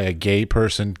made by a gay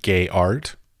person gay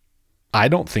art? I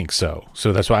don't think so.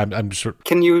 So that's why I'm just...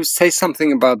 Can you say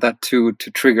something about that to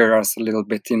trigger us a little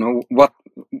bit? You know,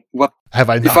 what have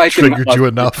I not triggered you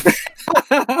enough?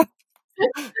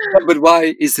 But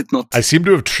why is it not? I seem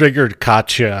to have triggered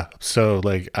Katja, so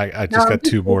like I just got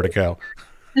 2 more to go.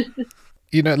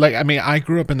 You know, like, I mean, I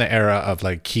grew up in the era of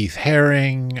like Keith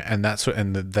Haring, and that's what,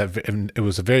 and and it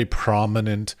was a very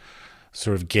prominent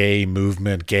sort of gay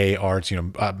movement, gay arts. You know,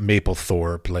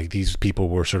 Mapplethorpe, like these people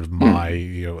were sort of my,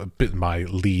 you know, a bit my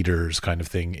leaders kind of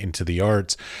thing into the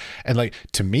arts, and like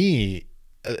to me,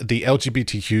 the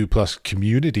LGBTQ plus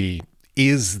community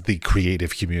is the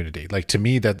creative community. Like to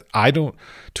me, that I don't,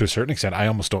 to a certain extent, I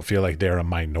almost don't feel like they're a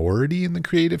minority in the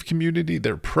creative community.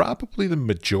 They're probably the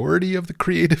majority of the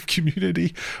creative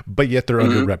community, but yet they're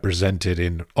underrepresented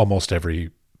in almost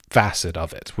every facet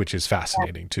of it, which is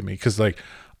fascinating to me. Because like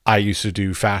I used to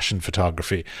do fashion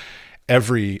photography.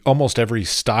 Almost every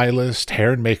stylist,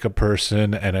 hair and makeup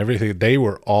person, and everything, they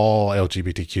were all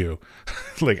LGBTQ.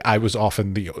 Like I was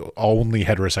often the only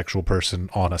heterosexual person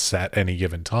on a set any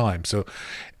given time. So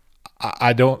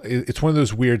I don't, it's one of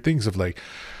those weird things of like,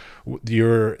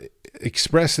 you're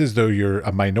expressed as though you're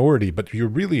a minority, but you're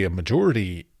really a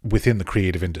majority within the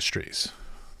creative industries,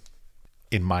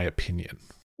 in my opinion.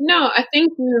 No, I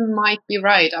think you might be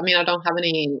right. I mean, I don't have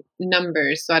any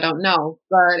numbers, so I don't know.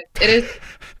 But it is.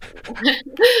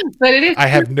 But it is. I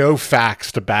have no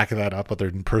facts to back that up other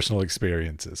than personal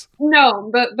experiences. No,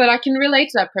 but I can relate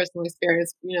to that personal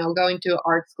experience. You know, going to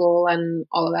art school and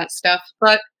all of that stuff.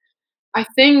 But I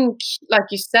think,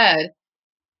 like you said,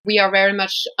 we are very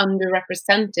much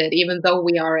underrepresented, even though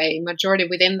we are a majority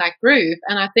within that group.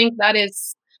 And I think that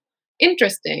is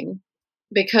interesting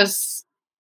because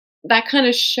that kind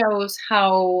of shows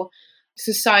how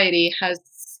society has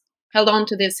held on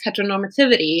to this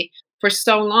heteronormativity for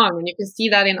so long. And you can see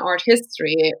that in art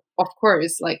history, of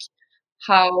course, like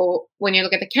how when you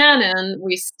look at the canon,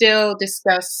 we still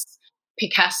discuss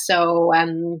Picasso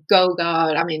and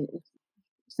Gauguin. I mean,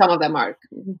 some of them are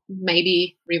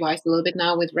maybe revised a little bit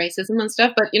now with racism and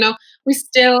stuff, but you know, we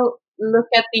still look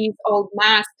at these old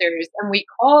masters and we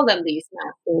call them these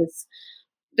masters.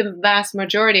 The vast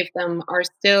majority of them are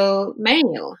still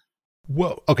male.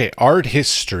 Well, okay, art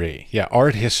history. Yeah,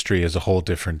 art history is a whole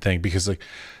different thing because like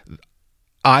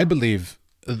I believe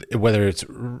whether it's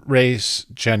race,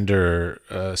 gender,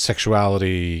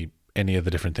 sexuality, any of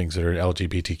the different things that are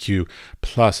LGBTQ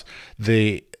plus,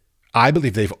 I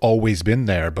believe they've always been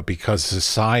there, but because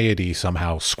society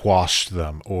somehow squashed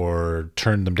them or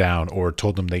turned them down or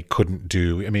told them they couldn't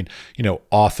do, I mean, you know,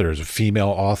 female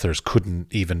authors couldn't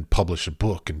even publish a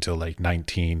book until like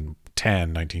 1910,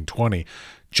 1920,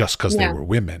 just because they were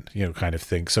women, you know, kind of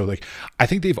thing. So like, I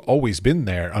think they've always been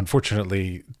there.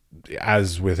 Unfortunately,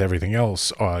 as with everything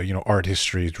else, you know, art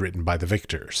history is written by the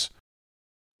victors.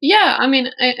 Yeah, I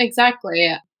mean,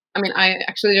 exactly. I mean, I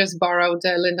actually just borrowed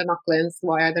Linda Nocklin's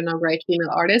Why Are There No Great Female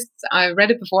Artists? I've read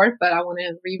it before, but I want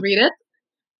to reread it.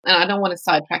 And I don't want to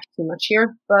sidetrack too much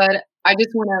here, but I just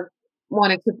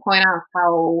wanted to point out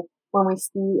how when we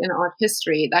see in art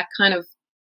history, that kind of,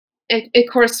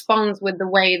 it corresponds with the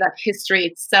way that history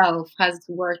itself has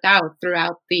worked out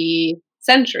throughout the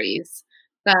centuries,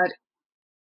 that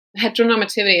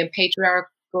heteronormativity and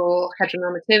patriarchal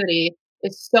heteronormativity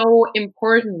is so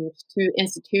important to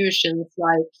institutions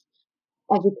like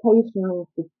educational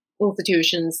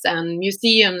institutions and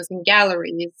museums and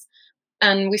galleries.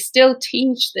 And we still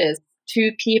teach this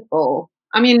to people.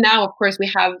 I mean, now, of course,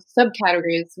 we have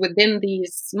subcategories within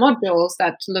these modules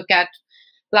that look at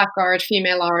Black art,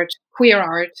 female art, queer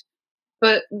art.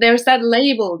 But there's that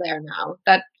label there now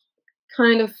that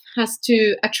kind of has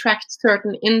to attract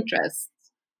certain interests.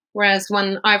 Whereas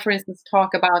when I, for instance,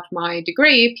 talk about my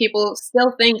degree, people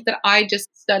still think that I just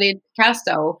studied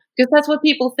Picasso, because that's what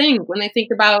people think when they think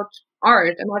about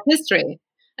art and art history.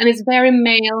 And it's very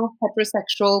male,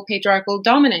 heterosexual, patriarchal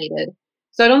dominated.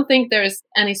 So I don't think there's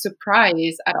any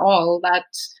surprise at all that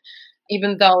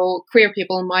even though queer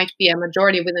people might be a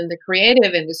majority within the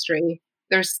creative industry,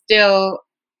 they're still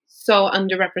so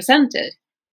underrepresented.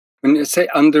 When you say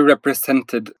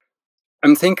underrepresented,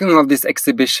 I'm thinking of this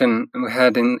exhibition we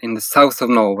had in the south of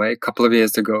Norway a couple of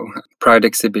years ago, Pride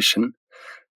exhibition.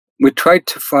 We tried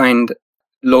to find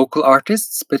local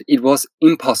artists, but it was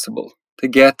impossible to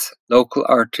get local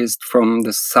artists from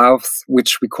the south,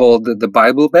 which we call the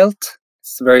Bible Belt.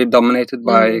 It's very dominated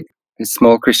by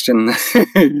small Christian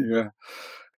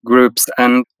groups.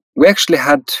 And we actually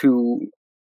had to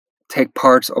take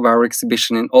parts of our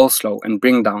exhibition in Oslo and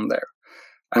bring down there.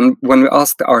 And when we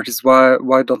asked the artists,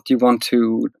 why don't you want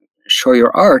to show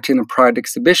your art in a Pride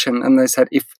exhibition? And they said,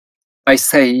 if I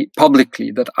say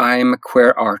publicly that I'm a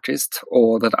queer artist,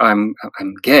 or that I'm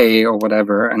gay or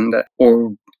whatever, and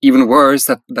or even worse,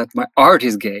 that my art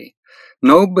is gay,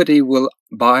 nobody will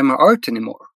buy my art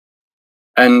anymore.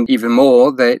 And even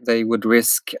more, they would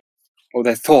risk, or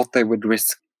they thought they would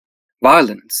risk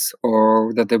violence,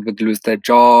 or that they would lose their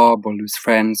job or lose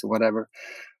friends or whatever.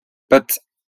 But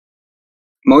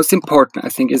most important, I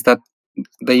think, is that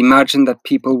they imagine that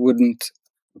people wouldn't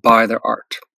buy their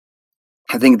art.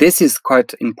 I think this is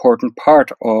quite an important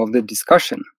part of the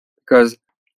discussion, because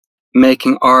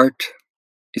making art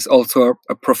is also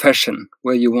a profession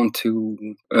where you want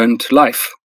to earn to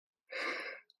life.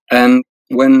 And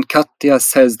when Katja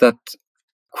says that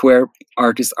queer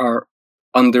artists are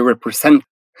underrepresented,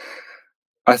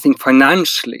 I think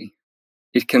financially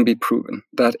it can be proven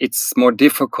that it's more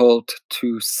difficult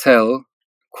to sell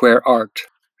queer art.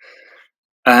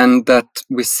 And that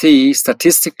we see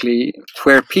statistically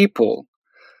queer people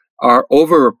are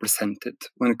overrepresented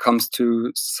when it comes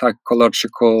to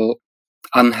psychological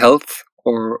unhealth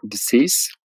or disease.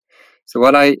 So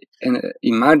what I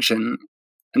imagine,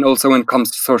 and also when it comes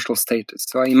to social status,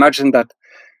 so I imagine that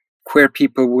queer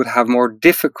people would have more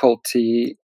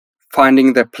difficulty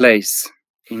finding their place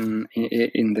in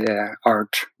the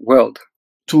art world.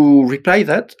 To reply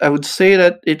that, I would say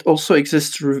that it also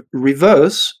exists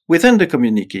reverse within the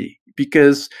community,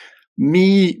 because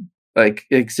me, like,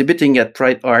 exhibiting at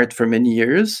Pride Art for many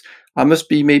years, I must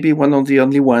be maybe one of the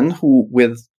only one who,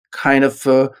 with kind of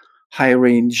a high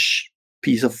range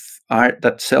piece of art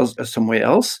that sells somewhere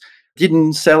else,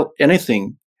 didn't sell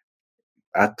anything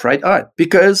at Pride Art,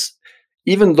 because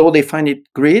even though they find it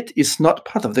great, it's not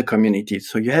part of the community.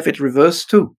 So you have it reversed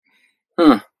too.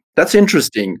 That's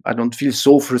interesting. I don't feel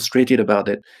so frustrated about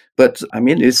it. But I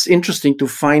mean, it's interesting to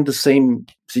find the same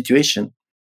situation.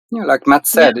 Yeah, like Matt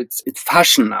said, it's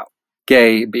fashion now.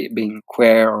 Gay, being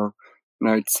queer, or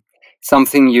it's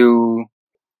something you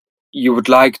would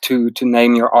like to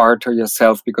name your art or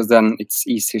yourself, because then it's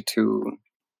easy to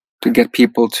get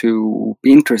people to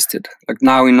be interested. Like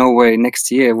now in Norway, next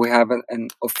year we have an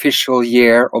official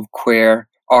year of queer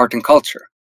art and culture,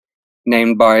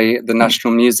 named by the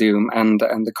National Museum and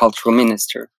the cultural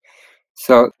minister.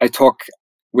 So I talk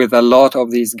with a lot of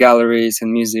these galleries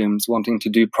and museums wanting to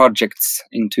do projects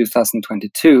in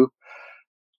 2022.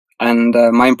 And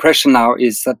my impression now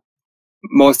is that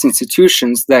most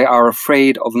institutions, they are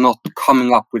afraid of not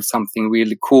coming up with something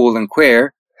really cool and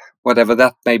queer, whatever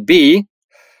that may be,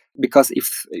 because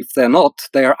if they're not,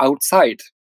 they are outside.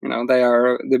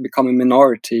 They become a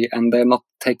minority and they're not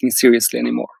taken seriously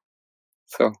anymore.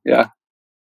 So, yeah.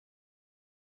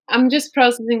 I'm just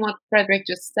processing what Frederick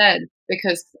just said,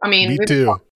 because, I mean, Me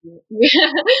too.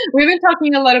 We've been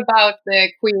talking a lot about the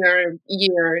queer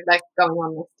year that's going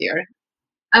on next year.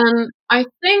 And I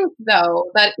think,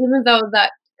 though, that even though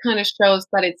that kind of shows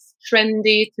that it's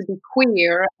trendy to be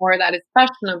queer or that it's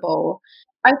fashionable,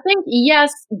 I think,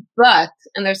 yes, but,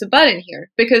 and there's a but in here,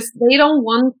 because they don't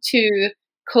want to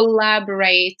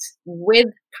collaborate with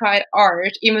Pride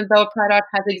Art, even though Pride Art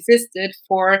has existed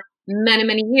for many,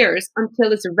 many years,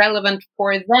 until it's relevant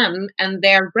for them and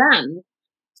their brand.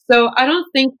 So I don't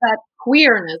think that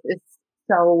queerness is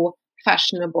so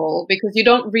fashionable, because you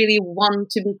don't really want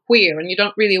to be queer and you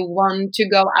don't really want to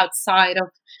go outside of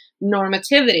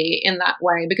normativity in that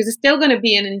way, because it's still going to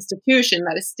be an institution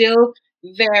that is still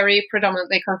very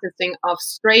predominantly consisting of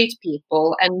straight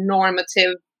people and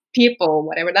normative people,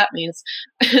 whatever that means.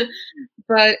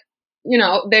 But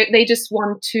they just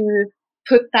want to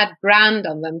put that brand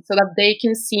on them so that they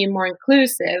can seem more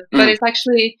inclusive, but it's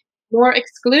actually more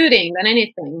excluding than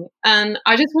anything. And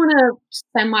I just want to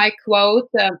semi-quote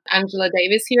Angela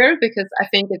Davis here, because I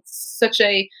think it's such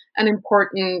an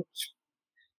important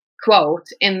quote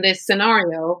in this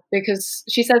scenario, because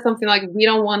she says something like, we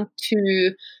don't want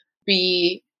to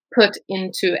be put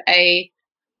into a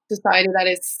society that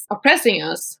is oppressing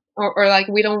us, or like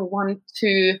we don't want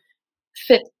to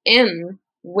fit in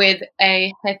with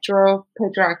a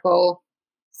heteropatriarchal,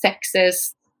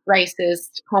 sexist,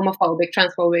 racist, homophobic,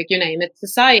 transphobic, you name it,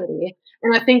 society.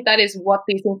 And I think that is what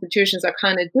these institutions are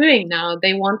kind of doing now.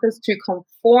 They want us to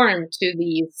conform to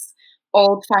these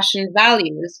old-fashioned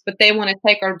values, but they want to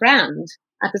take our brand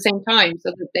at the same time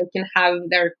so that they can have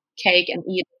their cake and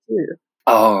eat it too.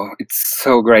 Oh, it's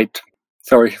so great.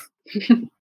 Sorry.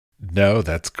 No,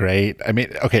 that's great. I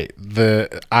mean, okay,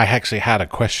 I actually had a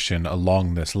question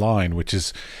along this line, which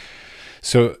is,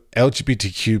 So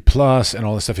LGBTQ plus and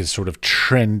all this stuff is sort of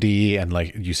trendy, and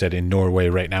like you said, in Norway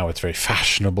right now, it's very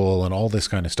fashionable and all this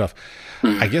kind of stuff.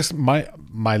 I guess my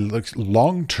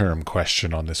long-term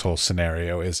question on this whole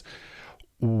scenario is,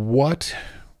 what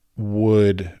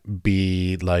would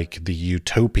be like the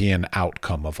utopian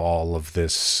outcome of all of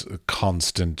this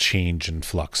constant change and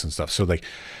flux and stuff? So like,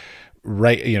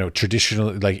 right,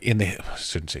 traditionally, like in the, I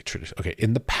shouldn't say tradition. Okay,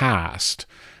 in the past,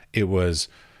 it was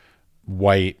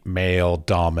white male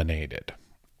dominated.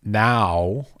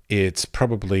 Now it's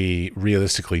probably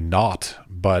realistically not,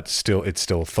 but still, it's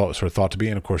still thought to be.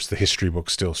 And of course, the history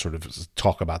books still sort of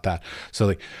talk about that. So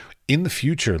like, in the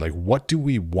future, like, what do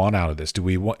we want out of this? Do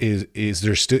we want, is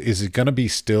it going to be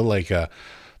still like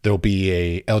there'll be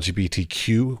a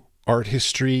LGBTQ art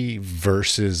history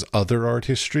versus other art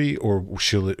history, or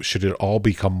should it all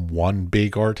become one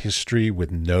big art history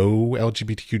with no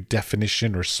LGBTQ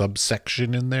definition or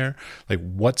subsection in there? Like,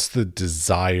 what's the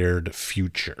desired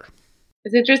future?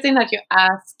 It's interesting that you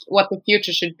asked what the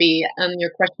future should be, and your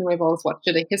question revolves, what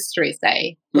should the history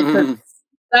say? Because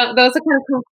those are kind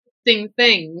of conflicting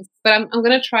things, but I'm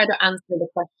going to try to answer the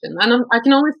question. And I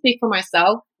can only speak for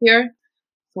myself here.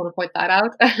 Just want to point that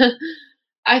out.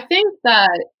 I think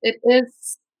that it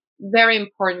is very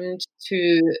important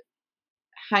to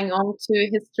hang on to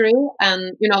history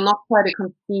and, not try to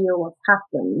conceal what's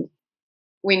happened.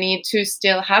 We need to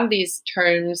still have these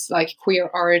terms like queer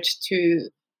art to,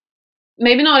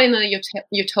 maybe not in a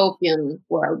utopian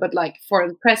world, but like for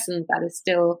the present, that is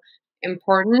still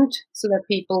important so that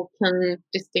people can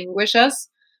distinguish us.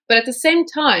 But at the same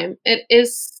time,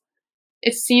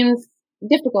 it seems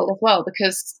difficult as well,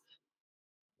 because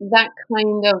that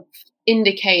kind of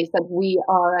indicates that we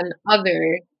are an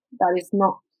other that is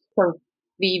not sort of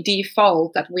the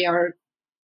default, that we are.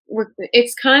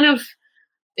 It's kind of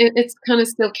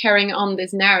still carrying on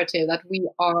this narrative that we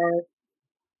are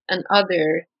an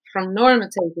other from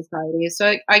normative society.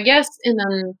 So I guess in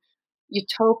an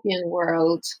utopian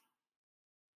world,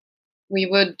 we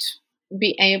would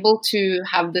be able to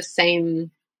have the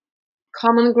same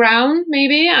common ground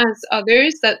maybe as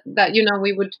others, that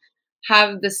we would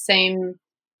have the same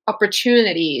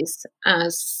opportunities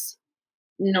as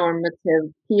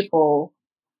normative people.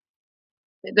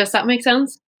 Does that make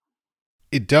sense?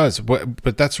 It does,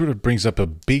 but that sort of brings up a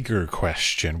bigger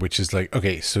question, which is like,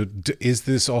 okay, so is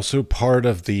this also part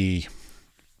of the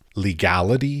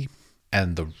legality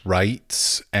and the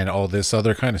rights and all this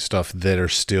other kind of stuff that are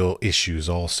still issues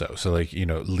also? So like,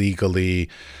 legally,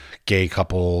 gay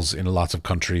couples in lots of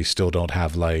countries still don't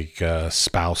have like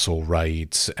spousal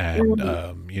rights,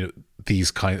 and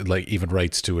these kind of, like, even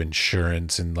rights to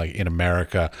insurance. And like in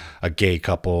America, a gay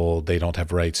couple, they don't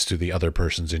have rights to the other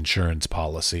person's insurance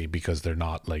policy because they're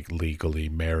not like legally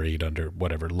married under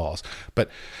whatever laws. But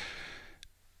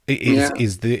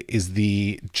is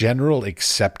the general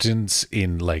acceptance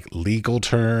in like legal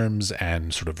terms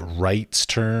and sort of rights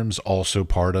terms also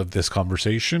part of this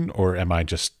conversation, or am I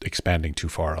just expanding too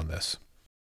far on this?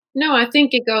 No, I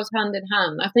think it goes hand in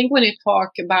hand. I think when you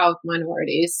talk about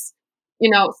minorities,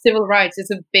 civil rights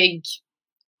is a big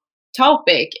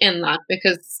topic in that,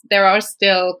 because there are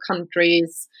still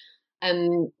countries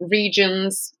and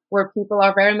regions where people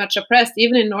are very much oppressed,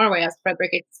 even in Norway, as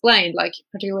Frederick explained, like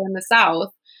particularly in the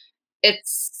south.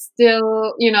 It's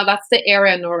still, that's the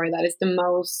area in Norway that is the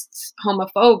most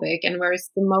homophobic and where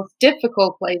it's the most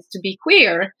difficult place to be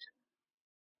queer,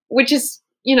 which is,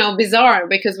 bizarre,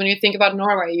 because when you think about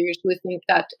Norway, you usually think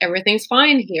that everything's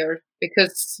fine here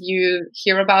because you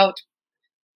hear about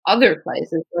other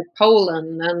places like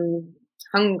Poland and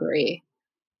Hungary.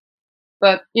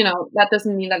 But, that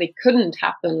doesn't mean that it couldn't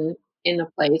happen in a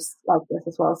place like this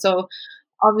as well. So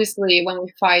obviously, when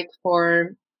we fight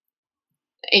for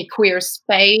a queer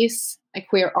space, a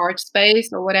queer art space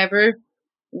or whatever,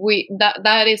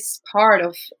 that is part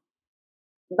of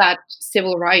that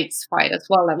civil rights fight as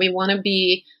well, that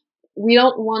we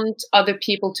don't want other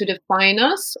people to define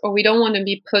us, or we don't want to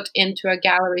be put into a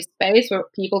gallery space where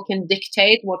people can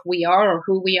dictate what we are or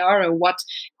who we are or what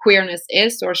queerness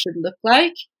is or should look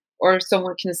like, or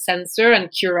someone can censor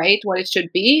and curate what it should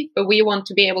be. But we want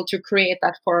to be able to create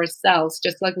that for ourselves,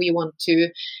 just like we want to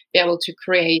be able to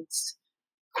create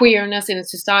queerness in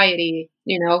society,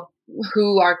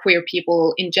 who are queer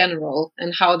people in general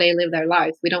and how they live their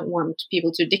lives. We don't want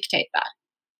people to dictate that.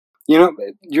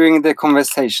 During the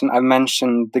conversation, I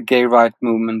mentioned the gay rights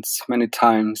movements many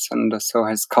times, and so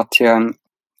has Katja. And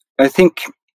I think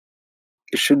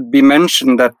it should be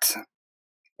mentioned that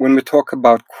when we talk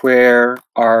about queer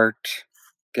art,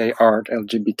 gay art,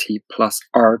 LGBT plus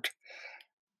art,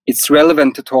 it's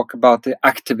relevant to talk about the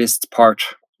activist part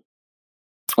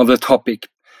of the topic.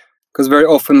 Because very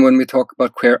often when we talk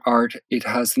about queer art, it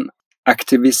has an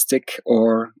activistic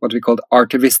or what we call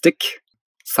artivistic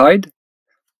side,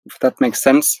 if that makes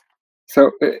sense.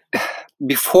 So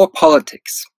before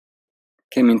politics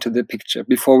came into the picture,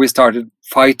 before we started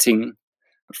fighting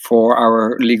for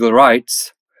our legal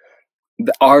rights,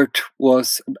 the art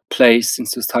was a place in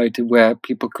society where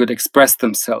people could express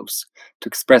themselves, to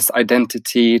express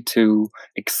identity, to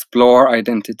explore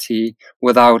identity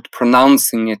without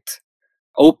pronouncing it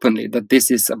openly, that this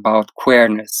is about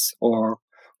queerness or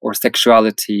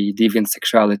sexuality, deviant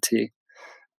sexuality.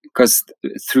 Because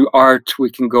through art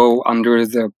we can go under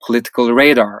the political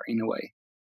radar in a way.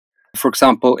 For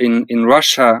example, in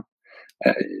Russia,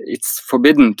 it's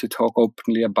forbidden to talk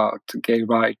openly about gay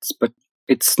rights, but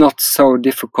it's not so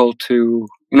difficult to,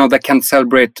 they can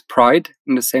celebrate Pride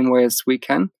in the same way as we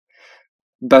can.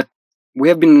 But we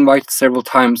have been invited several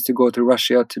times to go to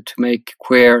Russia to make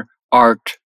queer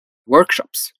art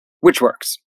workshops, which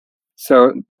works.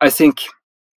 So I think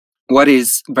what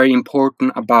is very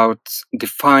important about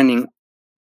defining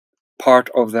part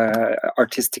of the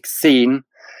artistic scene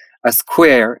as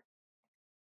queer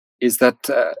is that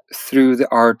through the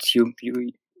art you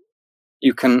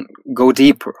can go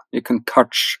deeper, you can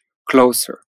touch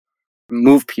closer,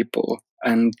 move people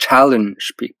and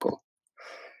challenge people.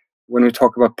 When we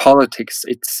talk about politics,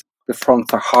 the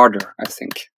fronts are harder, I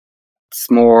think.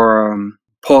 It's more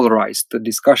polarized, the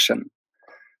discussion.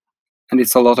 And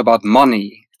it's a lot about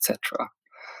money, etc.,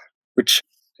 which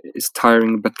is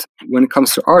tiring. But when it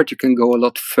comes to art, you can go a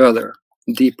lot further,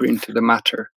 deeper into the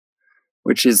matter,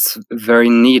 which is very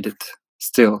needed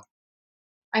still.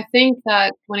 I think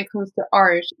that when it comes to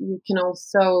art, you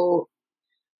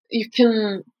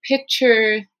can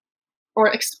picture or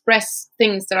express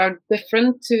things that are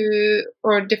different to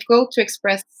or difficult to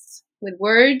express with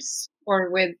words or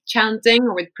with chanting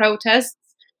or with protests.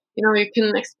 You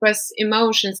can express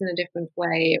emotions in a different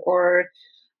way, or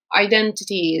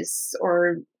identities,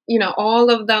 or all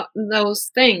of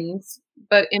those things,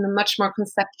 but in a much more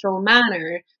conceptual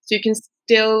manner. So you can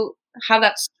still have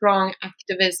that strong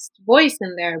activist voice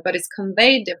in there, but it's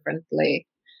conveyed differently.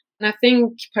 And I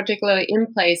think particularly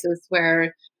in places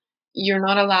where you're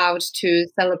not allowed to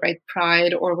celebrate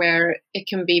Pride, or where it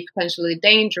can be potentially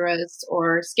dangerous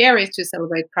or scary to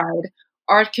celebrate Pride,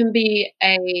 art can be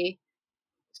a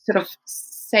sort of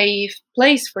safe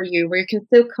place for you, where you can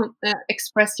still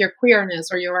express your queerness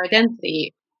or your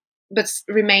identity, but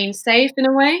remain safe in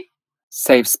a way.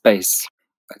 Safe space.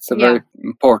 It's a very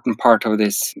important part of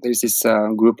this. There's this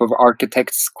group of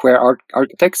architects, queer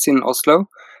architects in Oslo.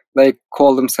 They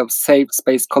call themselves Safe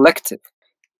Space Collective.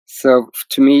 So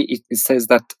to me, it says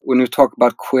that when we talk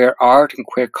about queer art and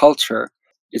queer culture,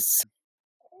 it's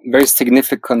very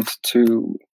significant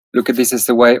to look at this as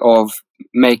a way of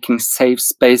making safe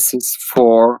spaces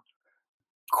for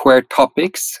queer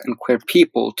topics and queer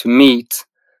people to meet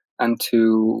and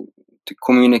to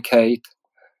communicate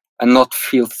and not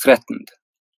feel threatened.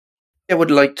 I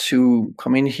would like to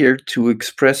come in here to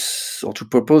express or to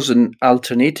propose an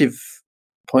alternative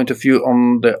point of view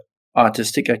on the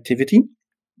artistic activity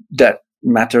that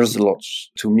matters a lot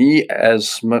to me,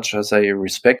 as much as I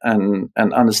respect and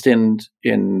understand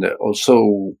and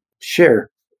also share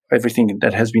everything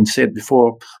that has been said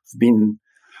before. I've been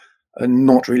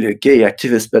not really a gay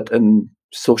activist, but a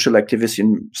social activist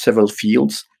in several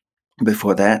fields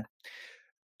before that.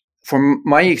 From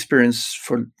my experience,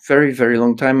 for a very, very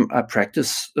long time, I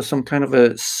practiced some kind of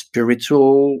a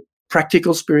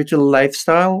practical spiritual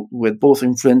lifestyle with both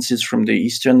influences from the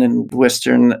Eastern and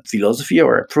Western philosophy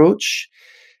or approach,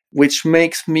 which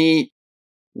makes me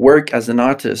work as an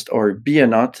artist or be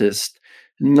an artist,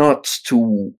 not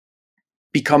to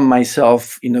become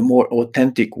myself in a more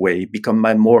authentic way, become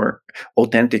my more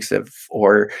authentic self,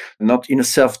 or not in a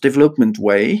self-development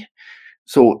way.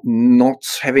 So not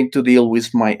having to deal with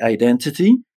my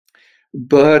identity,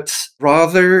 but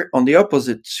rather on the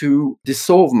opposite, to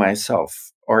dissolve myself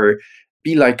or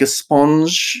be like a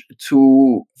sponge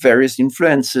to various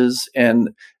influences.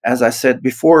 And as I said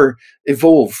before,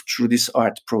 evolve through this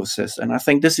art process. And I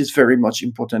think this is very much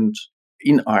important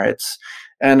in arts.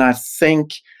 And I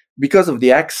think because of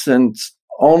the accent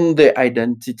on the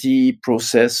identity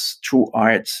process through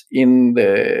art in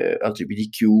the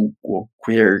LGBTQ or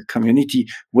queer community,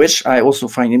 which I also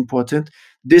find important,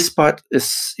 this part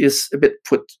is a bit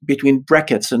put between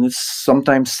brackets, and it's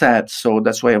sometimes sad. So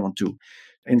that's why I want to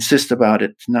insist about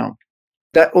it now.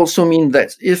 That also means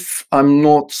that if I'm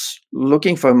not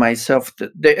looking for myself,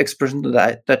 the expression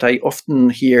that I often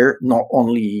hear, not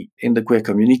only in the queer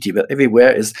community, but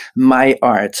everywhere, is my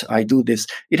art, I do this.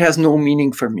 It has no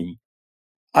meaning for me.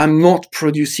 I'm not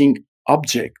producing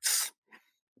objects.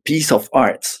 piece of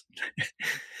art.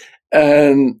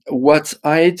 And what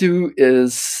I do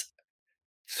is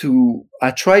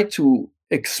I try to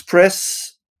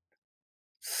express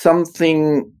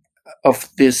something of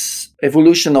this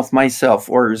evolution of myself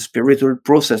or spiritual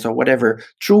process or whatever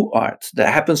through art,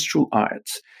 that happens through art.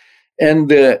 And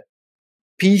the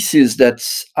pieces that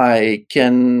I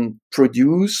can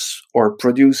produce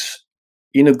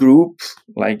in a group,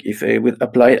 like with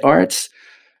applied arts,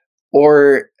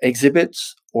 or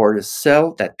exhibits or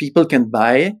sell that people can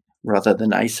buy rather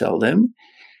than I sell them,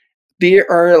 they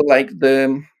are like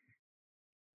the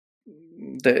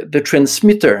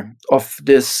transmitter of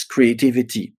this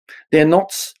creativity. They're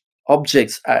not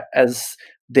objects as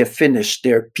they're finished.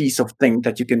 They're a piece of thing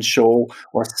that you can show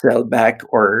or sell back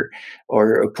or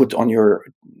put on your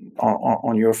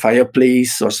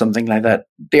fireplace or something like that.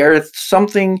 They're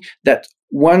something that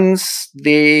once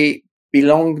they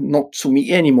belong not to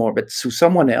me anymore, but to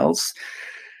someone else,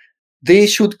 they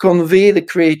should convey the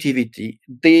creativity.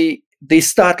 They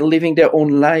start living their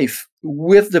own life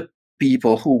with the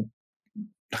people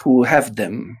who have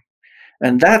them.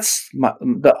 And that's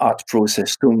the art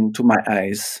process to my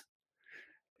eyes.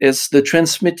 It's the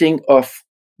transmitting of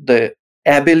the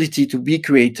ability to be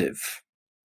creative,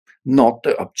 not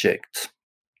the object.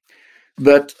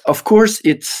 But of course,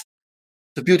 it's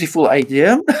a beautiful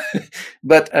idea.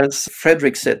 But as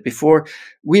Frederick said before,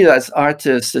 we as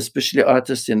artists, especially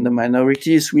artists in the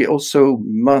minorities, we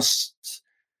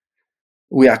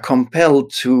are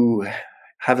compelled to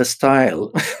have a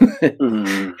style.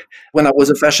 When I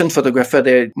was a fashion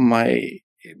photographer,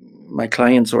 my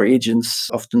clients or agents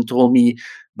often told me,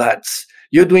 but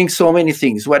you're doing so many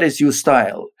things. What is your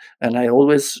style? And I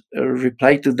always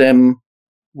reply to them,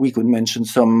 we could mention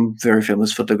some very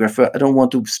famous photographer. I don't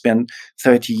want to spend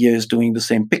 30 years doing the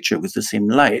same picture with the same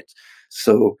light.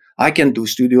 So I can do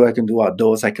studio, I can do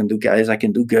outdoors, I can do guys, I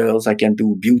can do girls, I can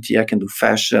do beauty, I can do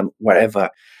fashion, whatever.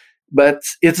 But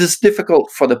it is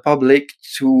difficult for the public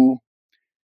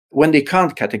when they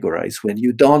can't categorize, when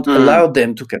you don't allow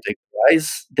them to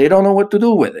categorize, they don't know what to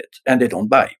do with it and they don't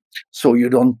buy. So you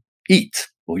don't eat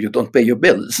or you don't pay your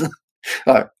bills.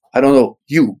 I don't know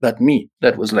you, but me,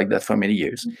 that was like that for many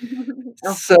years.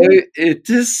 So it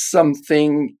is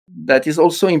something that is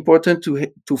also important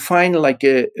to find like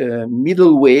a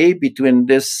middle way between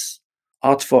this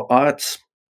art for art,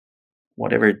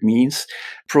 whatever it means,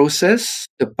 process,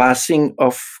 the passing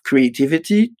of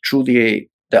creativity through the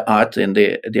art and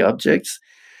the objects,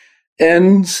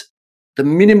 and the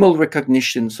minimal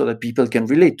recognition so that people can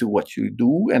relate to what you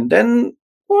do. And then,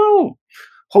 well,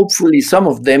 hopefully some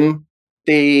of them,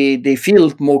 they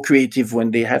feel more creative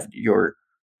when they have your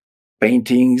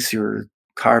paintings, your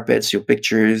carpets, your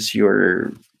pictures,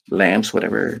 your lamps,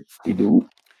 whatever you do.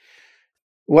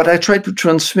 What I try to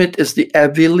transmit is the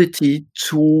ability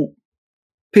to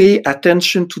pay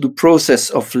attention to the process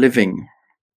of living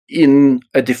in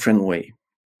a different way.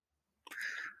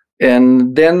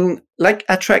 And then like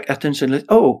attract attention, like,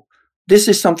 oh, this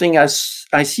is something I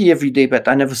see every day, but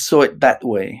I never saw it that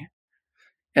way.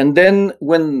 And then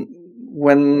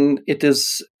when it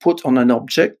is put on an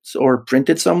object or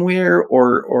printed somewhere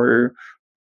or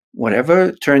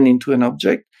whatever, turned into an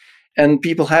object, and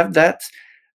people have that,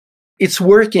 it's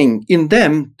working in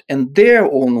them and their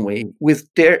own way with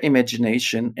their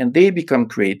imagination, and they become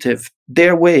creative.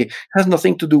 Their way has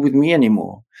nothing to do with me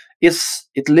anymore.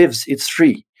 It lives, it's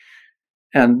free.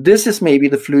 And this is maybe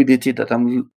the fluidity that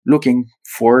I'm looking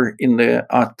for in the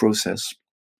art process.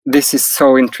 This is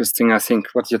so interesting, I think,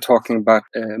 what you're talking about,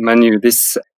 Manu.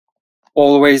 This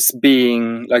always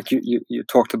being, like you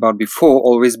talked about before,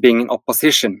 always being in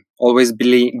opposition, always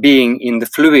being in the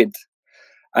fluid.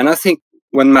 And I think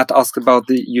when Matt asked about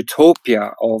the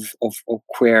utopia of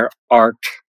queer art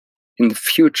in the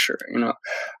future,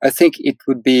 I think it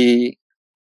would be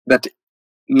that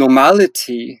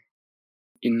normality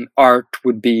in art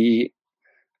would be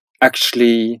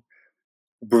actually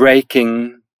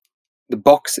breaking the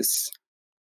boxes,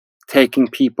 taking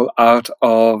people out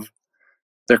of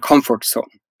their comfort zone.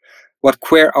 What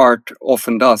queer art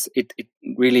often does, it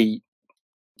really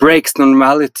breaks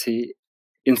normality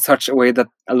in such a way that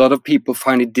a lot of people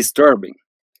find it disturbing.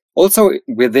 Also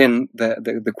within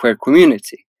the queer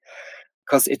community,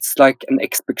 because it's like an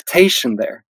expectation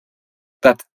there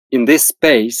that in this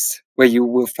space where you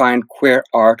will find queer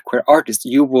art, queer artists,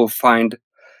 you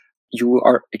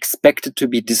are expected to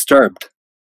be disturbed,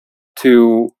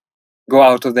 to go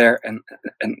out of there and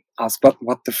ask,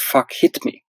 what the fuck hit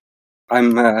me?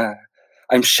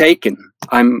 I'm shaken.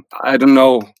 I don't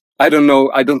know. I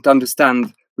don't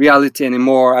understand reality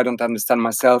anymore. I don't understand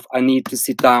myself. I need to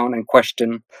sit down and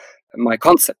question my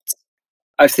concepts.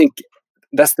 I think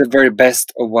that's the very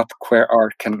best of what queer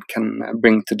art can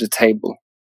bring to the table.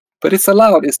 But it's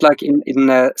allowed. It's like in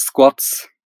squats,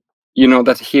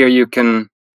 that here you can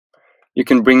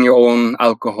bring your own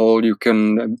alcohol, you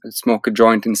can smoke a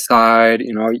joint inside,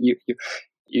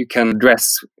 you can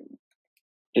dress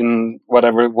in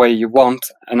whatever way you want.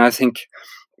 And I think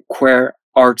queer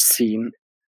art scene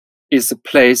is a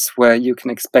place where you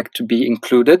can expect to be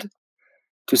included,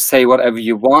 to say whatever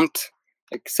you want,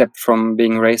 except from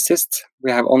being racist.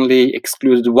 We have only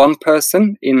excluded one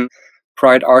person in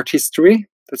Pride art history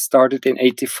that started in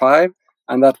 1985,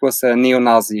 and that was a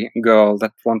neo-Nazi girl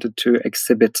that wanted to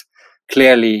exhibit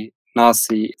clearly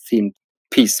Nazi-themed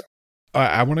piece.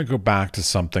 I want to go back to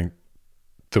something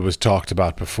that was talked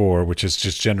about before, which is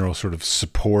just general sort of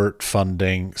support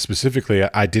funding. Specifically,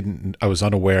 I was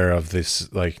unaware of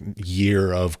this like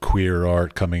year of queer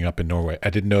art coming up in Norway. I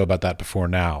didn't know about that before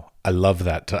now. I love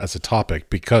that as a topic,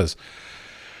 because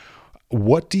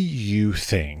what do you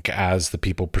think, as the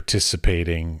people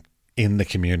participating in the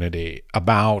community,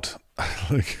 about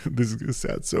like, this is going to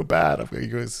sound so bad. I'm going to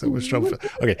go so much trouble.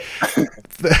 Okay.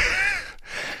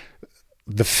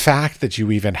 The fact that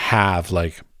you even have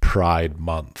like Pride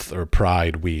Month or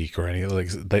Pride Week or any like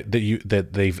that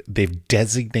they've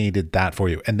designated that for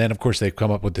you, and then of course they've come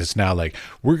up with this now, like,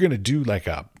 we're gonna do like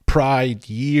a Pride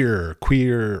year,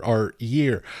 queer art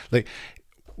year. Like,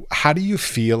 how do you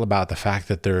feel about the fact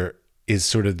that there is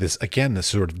sort of this, again, this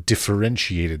sort of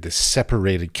differentiated, this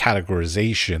separated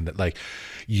categorization that like,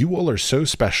 you all are so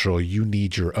special, you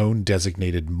need your own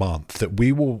designated month, that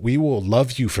we will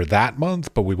love you for that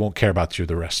month, but we won't care about you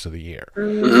the rest of the year.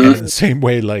 Mm-hmm. And in the same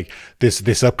way, like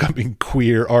this upcoming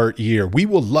queer art year, we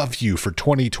will love you for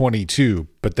 2022,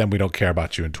 but then we don't care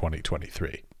about you in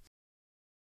 2023.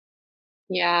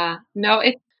 Yeah, no,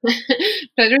 it's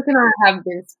Frederick and I have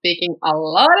been speaking a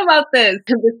lot about this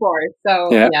before,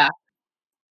 so yeah.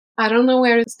 I don't know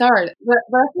where to start, but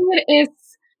I think it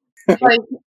is like,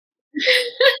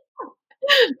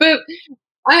 but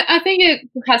I think it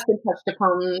has been touched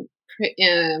upon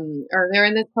earlier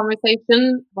in this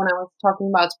conversation when I was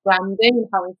talking about branding and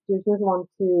how institutions want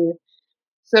to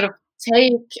sort of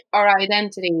take our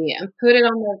identity and put it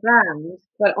on their brand,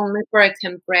 but only for a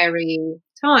temporary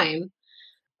time.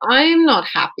 I'm not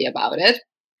happy about it.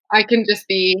 I can just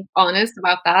be honest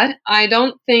about that. I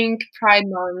don't think Pride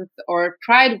Month or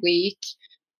Pride Week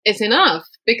is enough,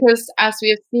 because as we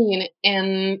have seen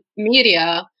in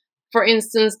media, for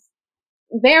instance,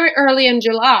 very early in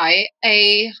July,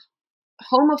 a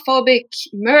homophobic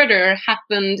murder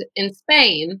happened in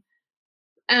Spain,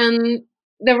 and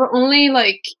there were only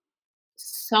like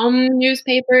some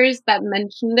newspapers that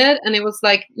mentioned it, and it was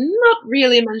like not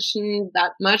really mentioned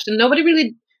that much, and nobody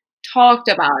really talked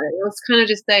about it. It was kind of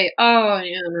just say, oh,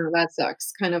 yeah, no, that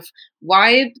sucks, kind of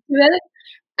vibe to it.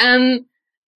 And,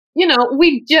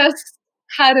 we just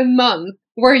had a month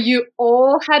where you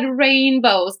all had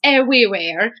rainbows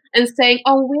everywhere and saying,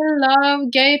 oh, we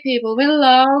love gay people, we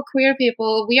love queer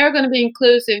people, we are going to be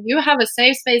inclusive, you have a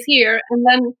safe space here. And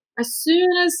then as soon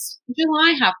as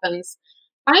July happens,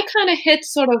 I kind of hit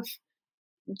sort of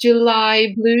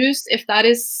July blues, if that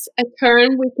is a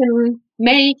term we can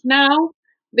make now,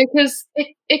 because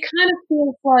it kind of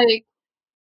feels like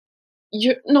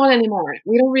you're not anymore.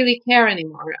 We don't really care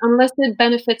anymore. Unless it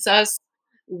benefits us,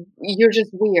 you're just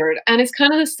weird. And it's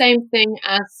kind of the same thing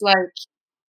as like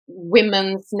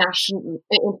Women's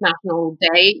International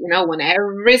Day, when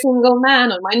every single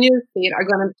man on my newsfeed are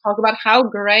going to talk about how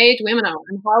great women are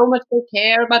and how much they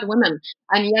care about women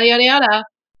and yada, yada, yada.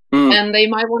 Mm. And they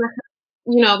might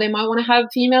want to have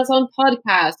females on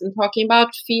podcasts and talking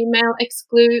about female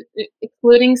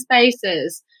excluding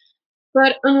spaces.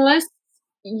 But unless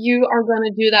you are going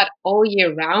to do that all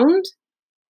year round,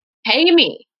 pay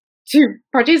me to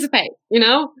participate,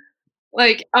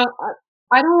 Like, I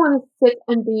don't want to sit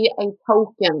and be a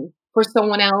token for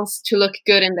someone else to look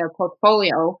good in their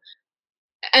portfolio.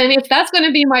 And if that's going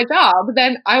to be my job,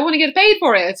 then I want to get paid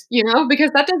for it,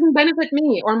 because that doesn't benefit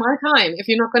me or my time if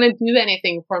you're not going to do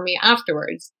anything for me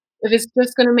afterwards, if it's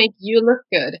just going to make you look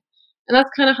good. And that's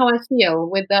kind of how I feel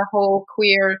with the whole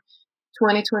queer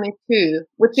 2022,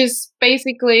 which is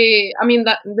basically,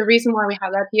 that the reason why we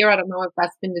have that here, I don't know if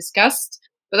that's been discussed,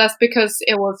 but that's because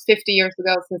it was 50 years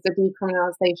ago since the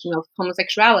decriminalization of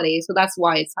homosexuality. So that's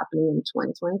why it's happening in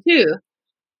 2022.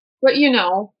 But,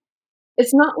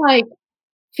 it's not like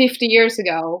 50 years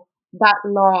ago that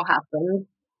law happened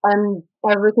and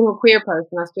every single queer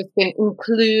person has just been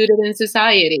included in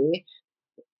society.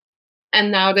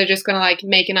 And now they're just going to like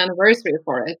make an anniversary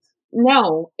for it.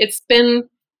 No, it's been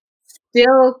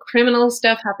still criminal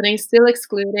stuff happening, still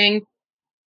excluding.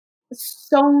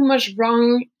 so much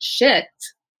wrong shit,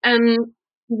 and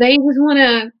they just want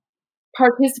to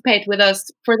participate with us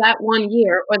for that 1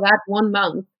 year or that 1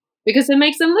 month because it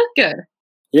makes them look good.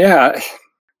 Yeah,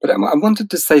 but I wanted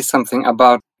to say something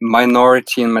about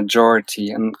minority and majority,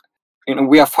 and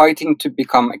we are fighting to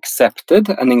become accepted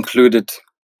and included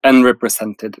and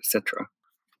represented, etc.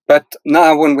 But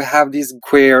now when we have this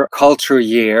queer culture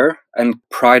year and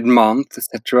Pride Month,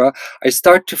 etc., I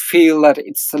start to feel that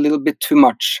it's a little bit too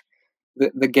much.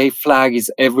 The gay flag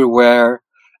is everywhere.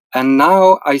 And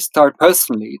now I start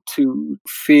personally to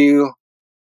feel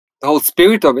the whole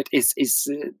spirit of it is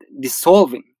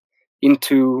dissolving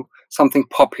into something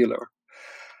popular.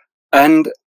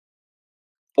 And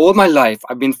all my life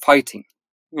I've been fighting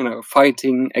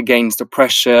against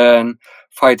oppression,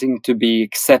 fighting to be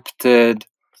accepted.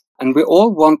 And we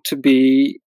all want to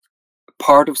be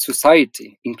part of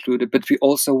society included, but we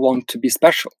also want to be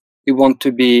special. We want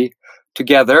to be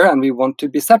together and we want to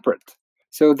be separate.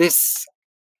 So this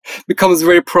becomes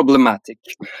very problematic.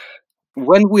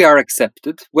 When we are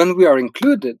accepted, when we are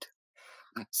included,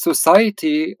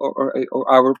 society or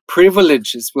our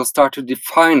privileges will start to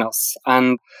define us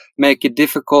and make it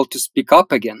difficult to speak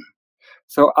up again.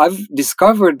 So I've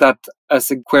discovered that as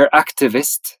a queer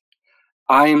activist,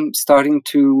 I'm starting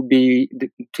to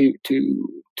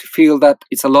feel that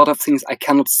it's a lot of things I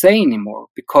cannot say anymore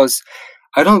because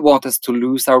I don't want us to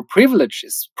lose our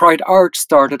privileges. Pride Art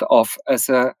started off as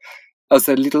a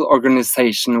little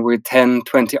organization with 10,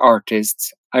 20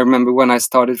 artists. I remember when I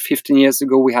started 15 years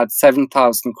ago, we had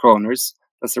 7,000 kroners.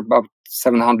 That's about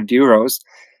 700 euros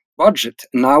budget.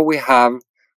 Now we have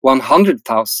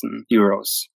 100,000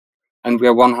 euros. And we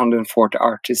are 140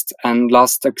 artists. And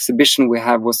last exhibition we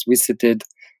have was visited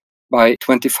by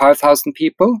 25,000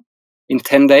 people in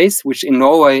 10 days, which in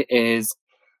Norway is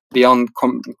beyond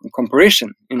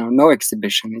comparison. No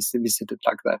exhibition is visited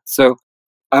like that. So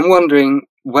I'm wondering,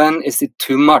 when is it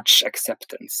too much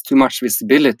acceptance, too much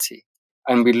visibility,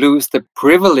 and we lose the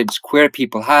privilege queer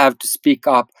people have to speak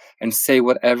up and say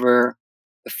whatever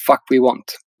the fuck we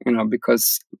want,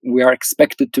 because we are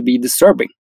expected to be disturbing.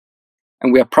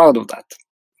 And we are proud of that.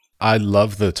 I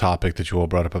love the topic that you all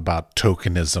brought up about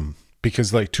tokenism,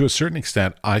 because to a certain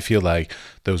extent, I feel like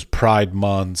those Pride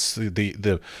months,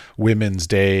 the Women's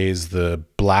Days, the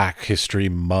Black History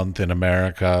Month in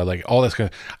America, all this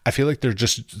I feel like they're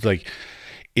just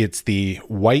it's the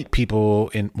white people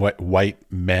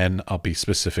white men, I'll be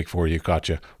specific for you,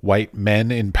 gotcha. White men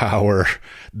in power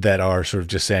that are sort of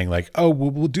just saying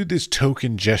we'll do this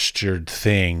token gestured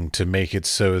thing to make it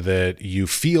so that you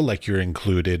feel like you're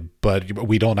included, but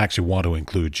we don't actually want to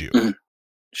include you.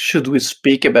 Should we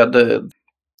speak about the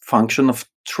function of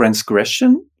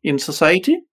transgression in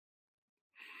society?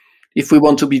 If we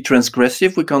want to be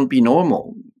transgressive, we can't be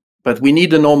normal, but we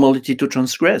need a normality to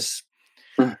transgress.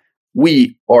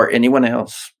 We or anyone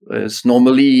else is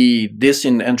normally, this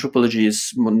in anthropology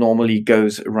is normally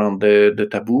goes around the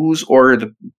taboos or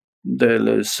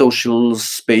the social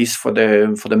space for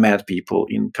the mad people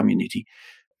in community.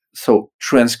 So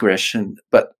transgression.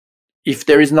 But if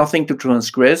there is nothing to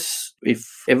transgress, if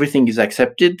everything is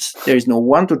accepted, there is no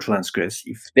one to transgress.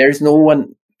 If there is no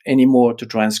one anymore to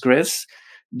transgress,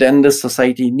 then the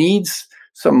society needs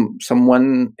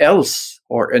someone else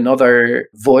or another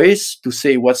voice to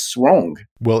say what's wrong.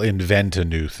 We'll invent a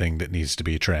new thing that needs to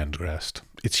be transgressed.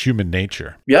 It's human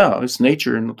nature. Yeah, it's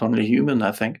nature, not only human,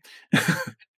 I think.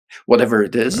 Whatever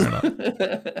it is.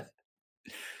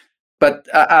 But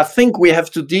I think we have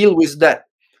to deal with that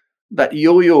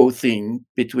yo-yo thing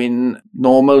between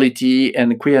normality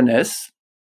and queerness.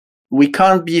 We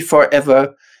can't be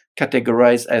forever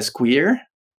categorized as queer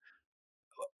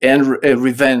and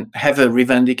have a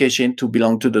revendication to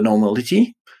belong to the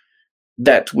normality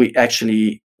that we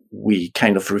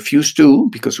kind of refuse to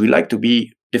because we like to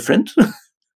be different.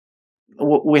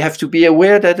 We have to be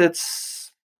aware that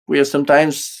we are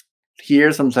sometimes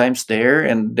here, sometimes there,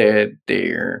 and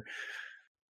they're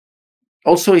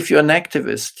also, if you're an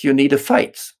activist, you need a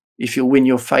fight. If you win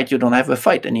your fight, you don't have a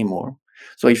fight anymore.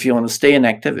 So if you want to stay an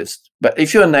activist, but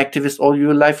if you're an activist all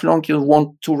your life long, you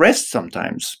want to rest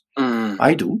sometimes.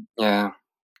 I do. Yeah,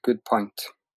 good point.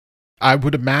 I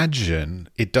would imagine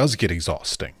it does get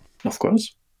exhausting. Of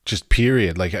course. Just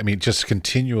period. Just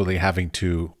continually having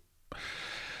to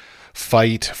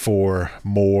fight for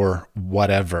more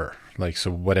whatever. So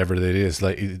whatever that is,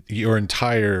 your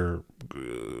entire,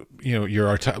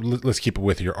 let's keep it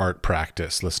with your art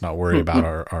practice. Let's not worry about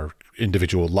our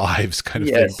individual lives kind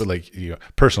of thing, but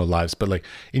personal lives. But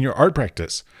in your art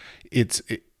practice, it's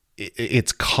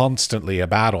constantly a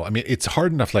battle. It's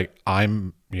hard enough.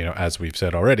 I'm as we've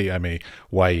said already, I'm a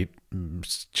white,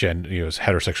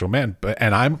 heterosexual man,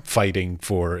 and I'm fighting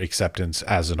for acceptance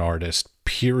as an artist,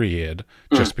 period,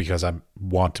 just because I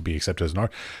want to be accepted as an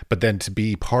artist. But then to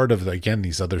be part of, again,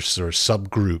 these other sort of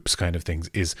subgroups kind of things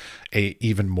is a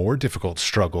even more difficult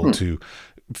struggle to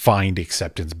find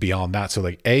acceptance beyond that. So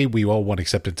like, we all want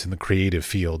acceptance in the creative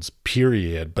fields,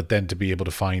 period, but then to be able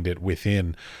to find it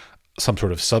within some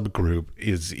sort of subgroup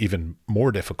is even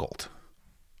more difficult,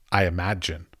 I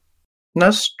imagine.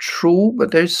 That's true,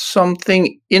 but there's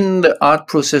something in the art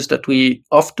process that we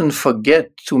often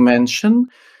forget to mention.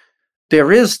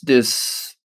 There is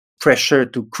this pressure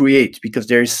to create because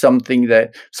there is something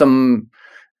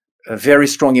a very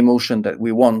strong emotion that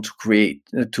we want to create,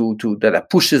 that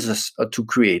pushes us to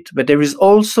create. But there is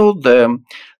also the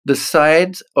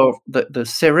side of the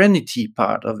serenity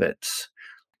part of it.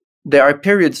 There are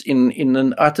periods in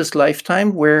an artist's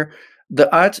lifetime where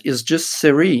the art is just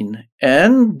serene.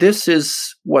 And this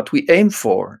is what we aim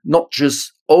for, not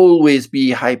just always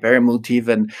be hyper emotive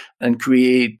and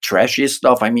create trashy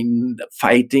stuff. I mean,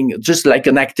 fighting, just like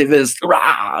an activist,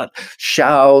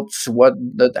 shouts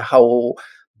how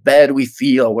bad we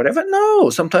feel or whatever. No,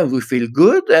 sometimes we feel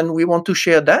good and we want to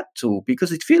share that too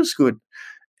because it feels good.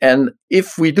 And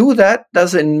if we do that,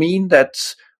 doesn't mean that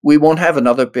we won't have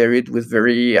another period with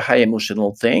very high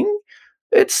emotional thing.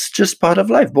 It's just part of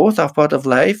life. Both are part of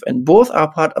life and both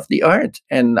are part of the art.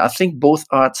 And I think both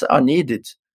arts are needed.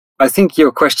 I think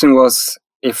your question was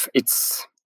if it's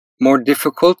more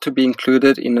difficult to be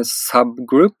included in a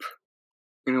subgroup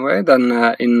in a way than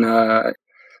in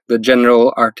the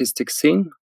general artistic scene.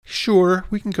 Sure,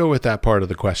 we can go with that part of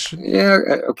the question. Yeah,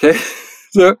 okay.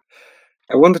 So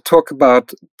I want to talk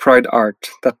about Pride Art,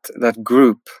 that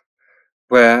group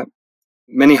where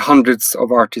many hundreds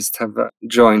of artists have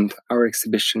joined our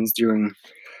exhibitions during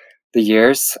the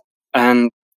years. And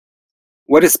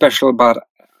what is special about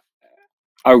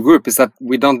our group is that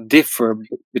we don't differ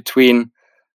between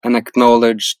an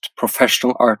acknowledged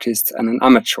professional artist and an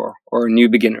amateur or a new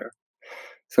beginner.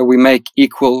 So we make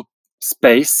equal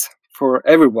space for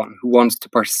everyone who wants to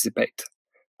participate.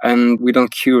 And we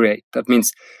don't curate. That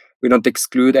means we don't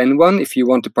exclude anyone. If you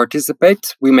want to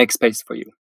participate, we make space for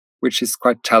you, which is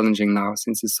quite challenging now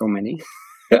since there's so many.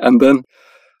 And then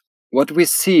what we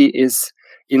see is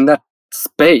in that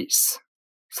space,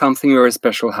 something very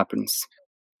special happens.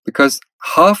 Because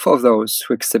half of those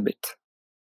who exhibit,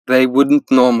 they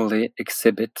wouldn't normally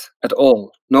exhibit at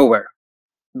all, nowhere.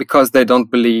 Because they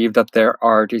don't believe that their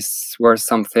art is worth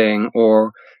something,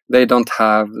 or they don't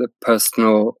have the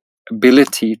personal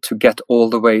ability to get all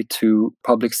the way to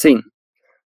public scene.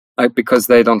 Like because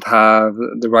they don't have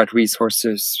the right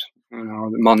resources,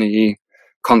 the money,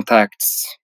 contacts,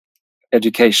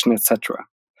 education, etc.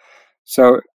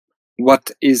 So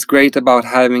what is great about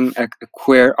having a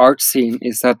queer art scene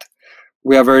is that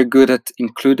we are very good at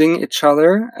including each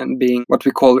other and being what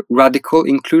we call radical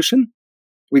inclusion.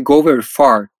 We go very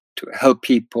far to help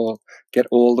people get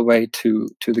all the way to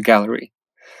the gallery,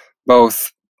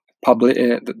 both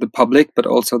the public, but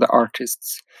also the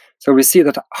artists. So we see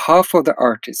that half of the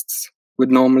artists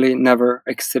would normally never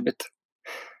exhibit.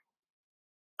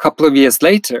 A couple of years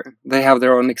later, they have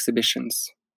their own exhibitions.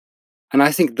 And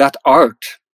I think that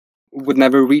art would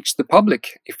never reach the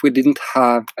public if we didn't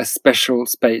have a special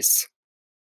space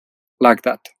like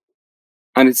that.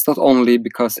 And it's not only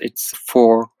because it's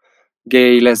for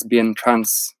gay, lesbian,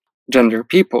 transgender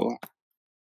people,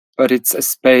 but it's a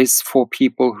space for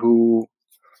people who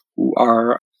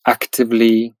are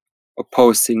actively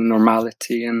opposing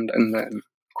normality and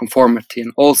conformity,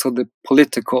 and also the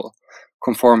political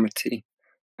conformity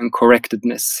and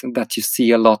correctedness that you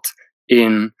see a lot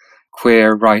in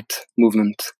queer right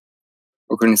movement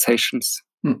organizations.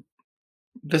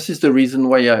 This is the reason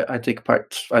why I take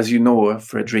part, as you know,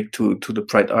 Frederick, to the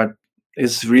Pride Art,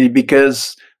 is really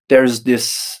because there's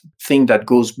this thing that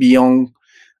goes beyond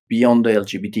the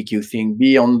LGBTQ thing,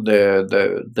 beyond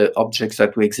the objects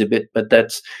that we exhibit. But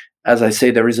that's, as I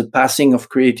say, there is a passing of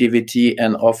creativity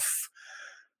and of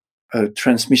a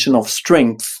transmission of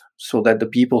strength, so that the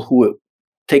people who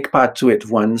take part to it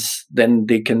once, then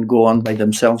they can go on by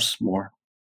themselves more.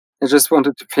 I just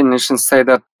wanted to finish and say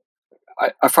that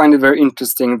I find it very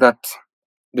interesting that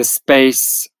the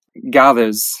space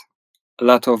gathers a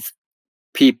lot of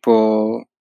people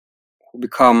who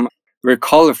become very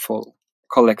colorful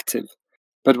collective.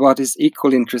 But what is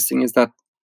equally interesting is that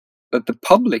the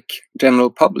public,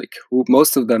 general public, who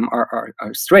most of them are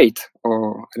straight,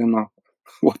 or I don't know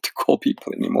what to call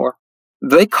people anymore,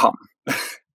 they come,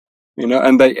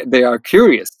 and they are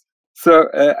curious. So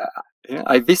Yeah,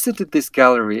 I visited this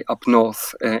gallery up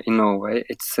north in Norway.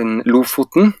 It's in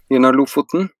Lofoten. You know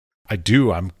Lofoten? I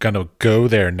do. I'm going to go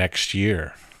there next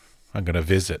year. I'm going to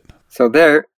visit. So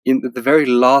there, in the very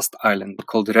last island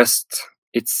called Røst,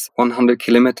 it's 100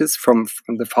 kilometers from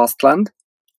the fastland.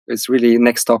 It's really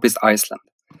next stop is Iceland.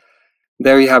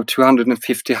 There you have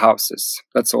 250 houses.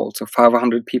 That's all. So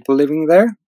 500 people living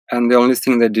there. And the only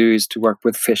thing they do is to work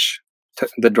with fish,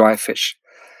 the dry fish.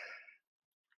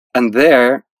 And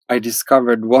there I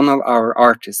discovered one of our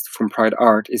artists from Pride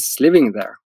Art is living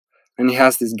there. And he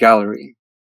has this gallery.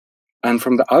 And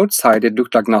from the outside, it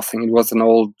looked like nothing. It was an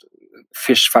old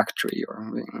fish factory.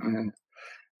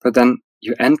 But then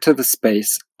you enter the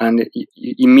space and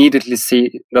you immediately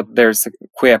see that there's a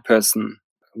queer person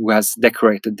who has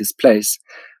decorated this place.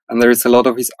 And there is a lot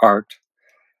of his art.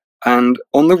 And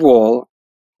on the wall,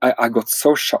 I got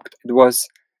so shocked. It was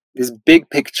this big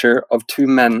picture of two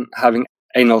men having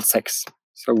anal sex.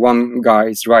 So one guy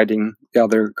is riding the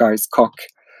other guy's cock,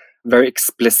 very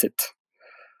explicit.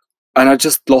 And I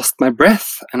just lost my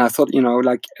breath. And I thought,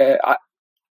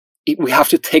 we have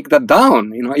to take that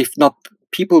down. If not,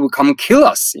 people will come and kill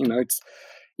us.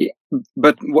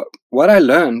 But what I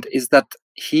learned is that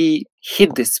he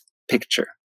hid this picture,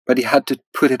 but he had to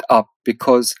put it up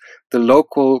because the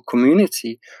local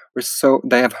community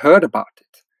they have heard about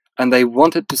it and they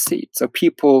wanted to see it. So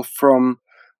people from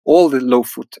all the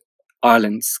Lofoten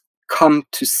islands come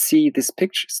to see this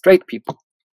picture, straight people.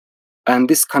 And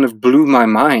this kind of blew my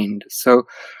mind. So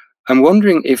I'm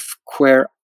wondering if queer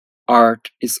art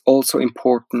is also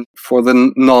important for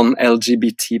the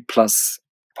non-LGBT plus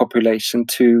population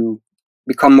to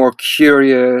become more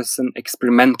curious and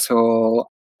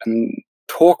experimental and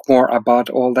talk more about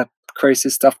all that crazy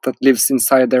stuff that lives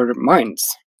inside their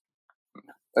minds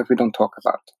that we don't talk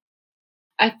about.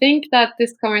 I think that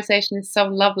this conversation is so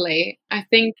lovely. I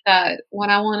think that what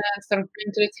I want to sort of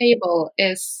bring to the table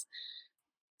is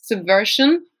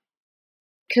subversion,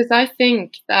 because I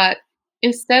think that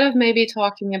instead of maybe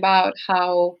talking about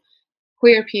how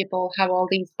queer people have all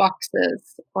these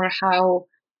boxes or how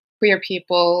queer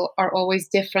people are always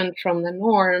different from the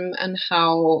norm and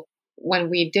how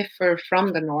when we differ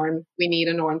from the norm, we need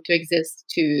a norm to exist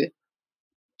to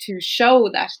show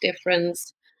that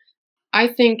difference. I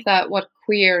think that what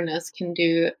queerness can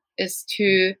do is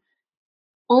to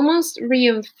almost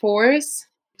reinforce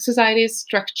society's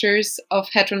structures of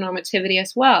heteronormativity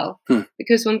as well.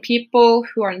 Because when people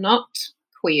who are not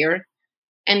queer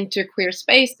enter queer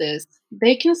spaces,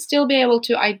 they can still be able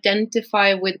to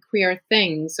identify with queer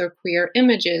things or queer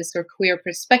images or queer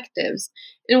perspectives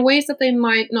in ways that they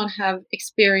might not have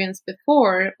experienced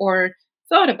before or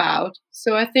thought about.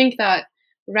 So I think that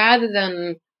rather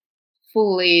than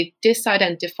fully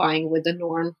disidentifying with the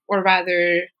norm, or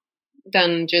rather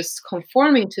than just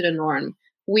conforming to the norm,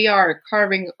 we are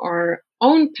carving our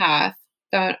own path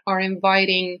that are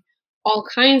inviting all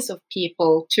kinds of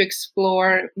people to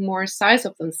explore more sides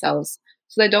of themselves,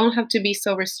 so they don't have to be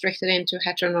so restricted into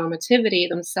heteronormativity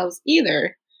themselves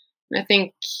either. And I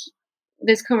think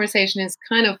this conversation is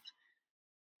kind of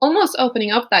almost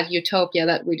opening up that utopia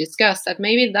that we discussed, that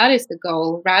maybe that is the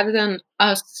goal, rather than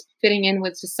us fitting in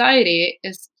with society,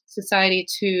 is society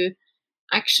to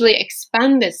actually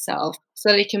expand itself so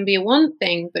that it can be one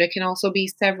thing, but it can also be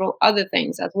several other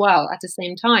things as well at the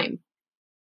same time.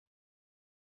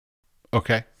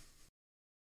 Okay.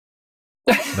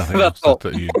 Nothing else.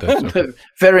 Okay.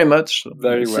 Very much.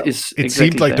 Very well. It exactly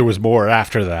seemed like there was more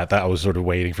after that. That I was sort of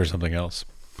waiting for something else.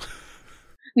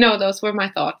 No, those were my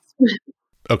thoughts.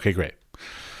 Okay, great.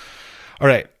 All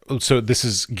right. So this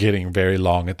is getting very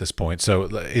long at this point. So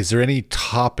is there any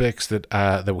topics that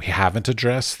we haven't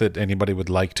addressed that anybody would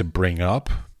like to bring up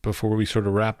before we sort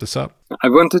of wrap this up? I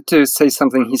wanted to say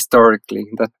something historically,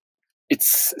 that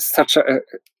it's such a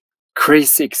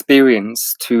crazy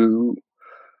experience to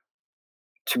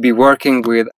be working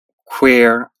with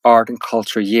Queer Art and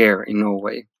Culture Year in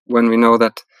Norway, when we know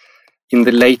that in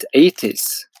the late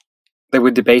 80s, they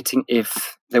were debating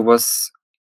if there was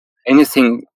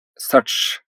anything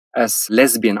such as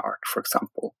lesbian art, for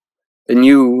example. They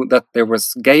knew that there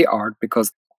was gay art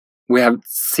because we have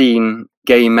seen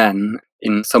gay men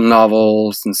in some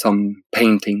novels and some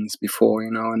paintings before,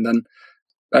 and then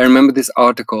I remember this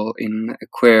article in a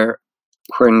queer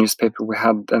newspaper we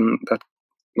had then that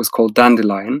was called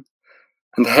Dandelion,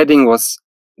 and the heading was,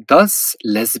 "Does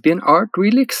lesbian art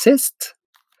really exist?"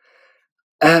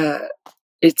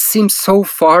 It seems so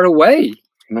far away,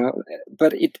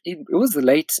 but it was the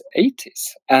late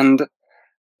 80s. And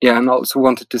yeah, and I also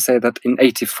wanted to say that in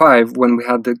 85, when we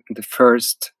had the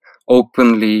first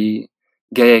openly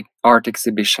gay art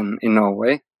exhibition in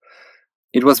Norway,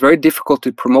 it was very difficult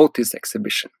to promote this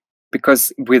exhibition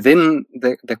because within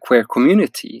the queer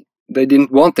community, they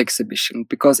didn't want the exhibition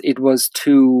because it was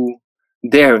too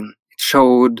daring. It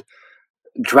showed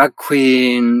drag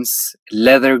queens,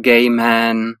 leather gay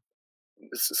men,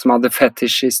 some other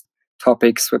fetishist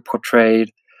topics were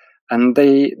portrayed, and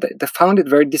they found it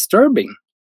very disturbing,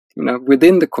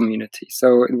 within the community.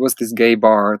 So it was this gay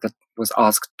bar that was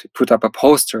asked to put up a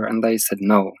poster, and they said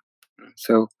no.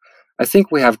 So I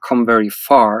think we have come very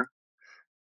far,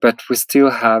 but we still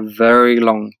have very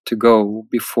long to go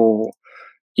before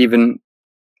even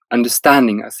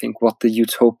understanding, I think, what the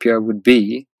utopia would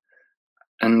be.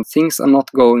 And things are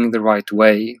not going the right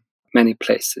way many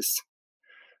places.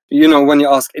 When you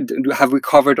ask, have we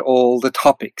covered all the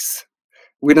topics?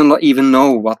 We don't even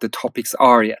know what the topics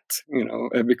are yet,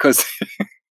 because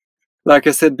like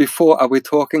I said before, are we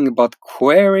talking about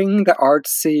queering the art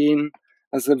scene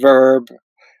as a verb?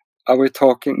 Are we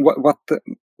talking, what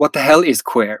the hell is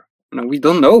queer? We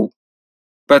don't know.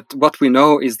 But what we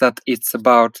know is that it's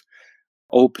about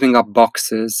opening up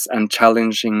boxes and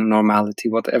challenging normality,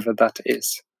 whatever that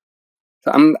is.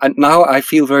 So now I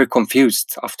feel very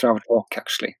confused after our talk,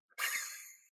 actually.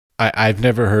 I've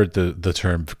never heard the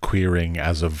term queering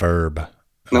as a verb.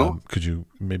 No? Could you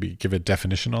maybe give a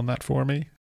definition on that for me?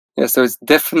 Yeah, so it's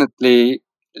definitely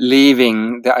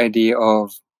leaving the idea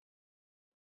of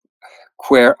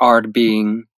queer art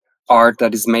being art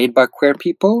that is made by queer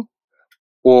people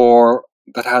or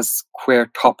that has queer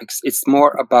topics. It's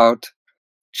more about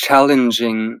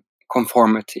challenging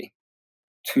conformity,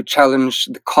 to challenge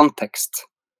the context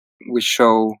we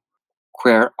show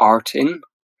queer art in.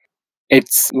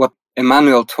 It's what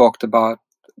Emmanuel talked about,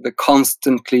 the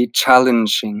constantly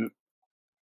challenging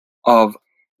of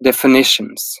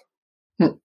definitions.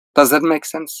 Does that make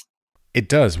sense? It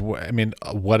does. I mean,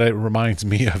 what it reminds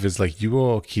me of is like you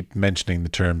all keep mentioning the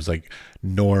terms like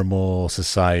normal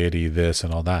society, this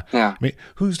and all that. Yeah. I mean,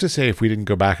 who's to say if we didn't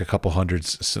go back a couple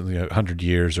 100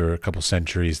 years or a couple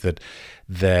centuries that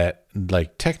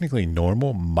like technically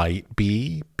normal might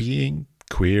be being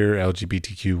queer,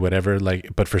 LGBTQ, whatever,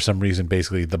 like, but for some reason,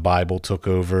 basically the Bible took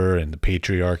over and the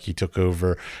patriarchy took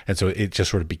over. And so it just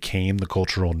sort of became the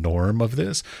cultural norm of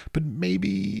this. But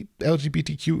maybe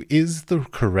LGBTQ is the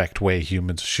correct way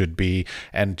humans should be.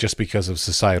 And just because of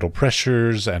societal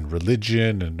pressures and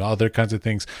religion and other kinds of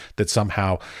things, that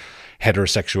somehow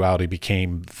heterosexuality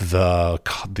became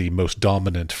the most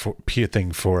dominant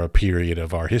thing for a period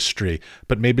of our history.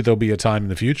 But maybe there'll be a time in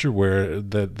the future where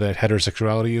that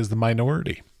heterosexuality is the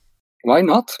minority. Why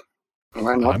not?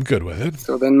 Why not? I'm good with it.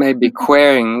 So then maybe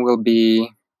queering will be,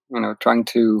 trying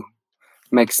to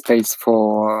make space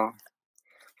for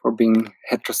being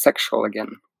heterosexual again.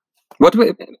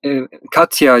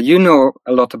 Katja, you know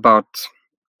a lot about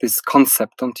this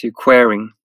concept, don't you?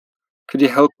 Queering. Could you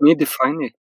help me define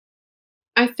it?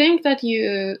 I think that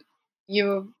you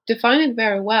define it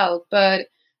very well, but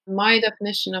my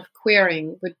definition of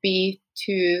queering would be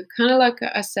to kind of like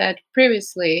I said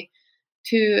previously,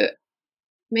 to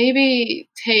maybe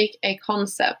take a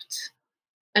concept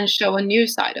and show a new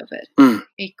side of it,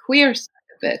 a queer side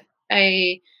of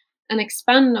it, and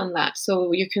expand on that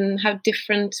so you can have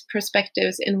different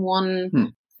perspectives in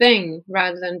one thing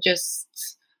rather than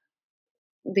just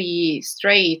the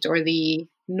straight or the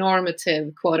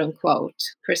normative quote unquote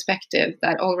perspective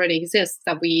that already exists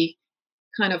that we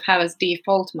kind of have as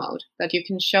default mode, that you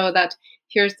can show that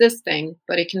here's this thing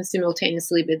but it can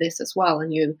simultaneously be this as well,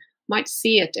 and you might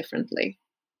see it differently.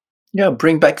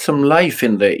 Bring back some life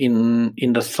in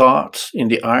the thoughts, in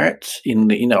the art,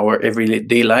 in our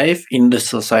everyday life, in the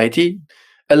society.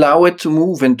 Allow it to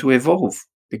move and to evolve,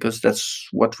 because that's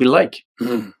what we like.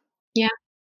 Yeah.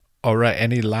 All right.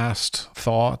 Any last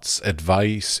thoughts,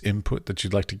 advice, input that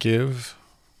you'd like to give?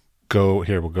 We'll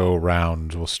go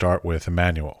around. We'll start with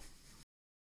Emmanuel.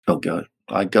 Oh, God.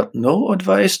 I got no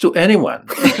advice to anyone.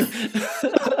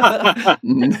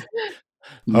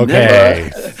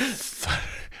 Okay.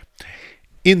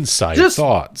 Inside Just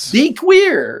thoughts. Be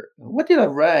queer. What did I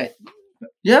write?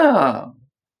 Yeah.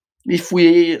 If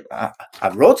I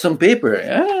wrote some paper.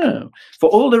 Yeah. For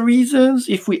all the reasons,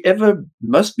 if we ever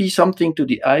must be something to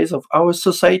the eyes of our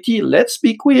society, let's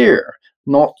be queer.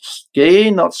 Not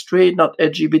gay, not straight, not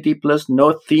LGBT plus,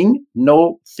 no thing,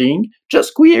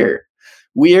 just queer.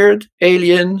 Weird,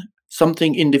 alien,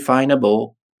 something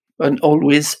indefinable, an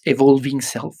always evolving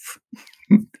self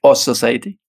or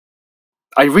society.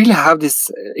 I really have this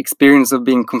experience of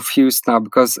being confused now,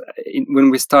 because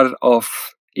when we started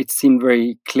off, it seemed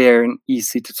very clear and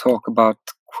easy to talk about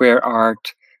queer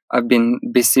art. I've been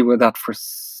busy with that for,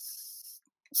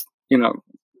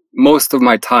 most of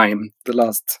my time, the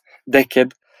last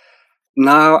decade.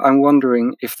 now I'm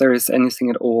wondering if there is anything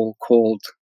at all called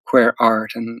queer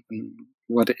art and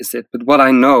what is it. But what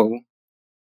I know,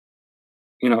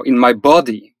 in my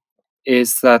body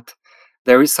is that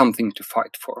there is something to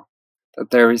fight for, that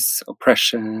there is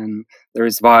oppression, there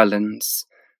is violence.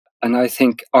 And I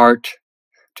think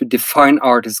to define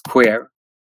art as queer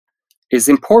is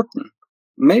important.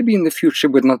 Maybe in the future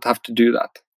we'd not have to do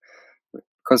that,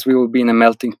 because we will be in a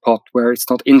melting pot where it's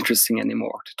not interesting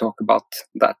anymore to talk about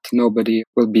that. Nobody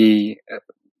will be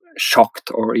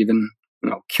shocked or even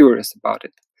curious about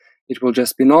it. It will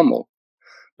just be normal.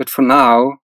 But for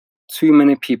now, too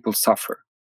many people suffer.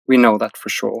 We know that for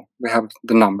sure. We have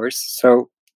the numbers. So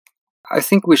I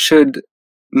think we should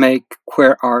make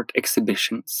queer art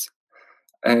exhibitions,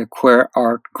 queer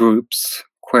art groups,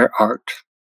 queer art,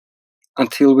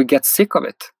 until we get sick of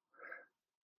it.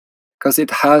 Because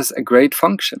it has a great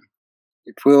function.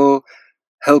 It will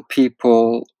help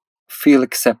people feel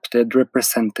accepted,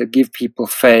 represented, give people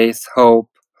faith, hope,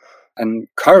 and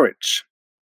courage.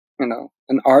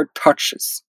 And art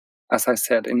touches, as I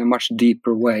said, in a much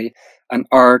deeper way. And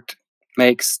art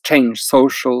makes change,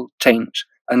 social change.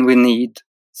 And we need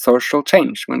social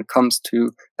change when it comes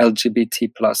to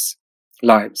LGBT plus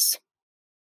lives.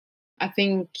 I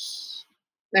think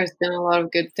there's been a lot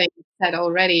of good things said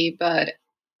already, but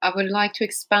I would like to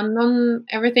expand on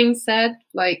everything said,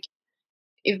 like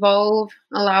evolve,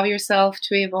 allow yourself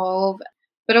to evolve,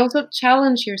 but also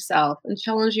challenge yourself and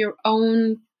challenge your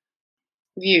own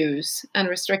views and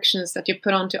restrictions that you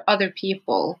put onto other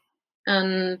people,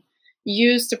 and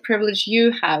use the privilege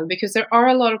you have, because there are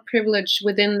a lot of privilege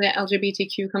within the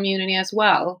LGBTQ community as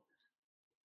well,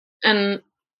 and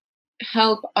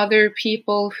help other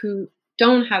people who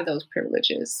don't have those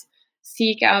privileges,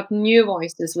 seek out new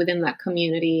voices within that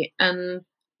community and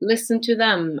listen to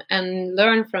them and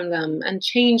learn from them and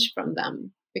change from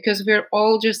them, because we're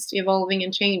all just evolving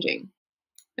and changing.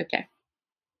 Okay.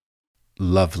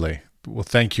 Lovely. Well,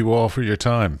 thank you all for your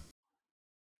time.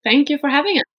 Thank you for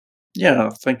having us. Yeah,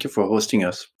 thank you for hosting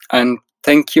us. And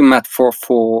thank you, Matt, for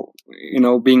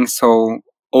being so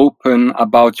open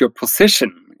about your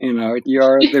position.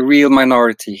 You're the real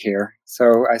minority here.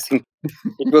 So I think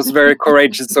it was very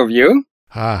courageous of you.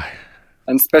 And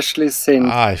especially since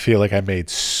I feel like I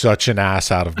made such an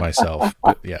ass out of myself.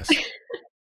 But yes.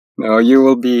 No, you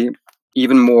will be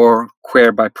even more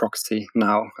queer by proxy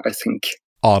now, I think.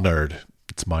 Honored.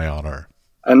 It's my honor.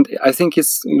 And I think it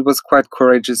was quite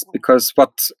courageous, because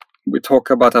what we talk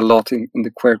about a lot in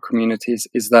the queer communities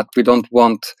is that we don't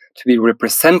want to be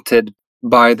represented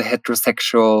by the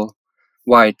heterosexual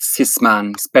white cis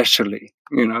man, especially,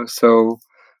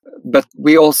 but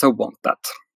we also want that.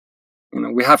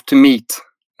 We have to meet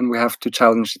and we have to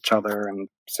challenge each other. And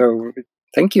so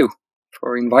thank you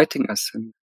for inviting us,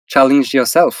 and challenge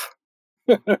yourself.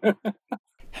 And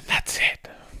that's it.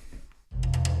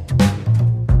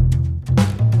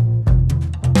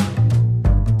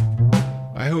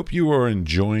 I hope you are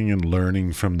enjoying and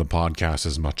learning from the podcast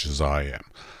as much as I am.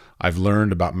 I've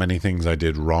learned about many things I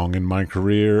did wrong in my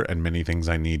career and many things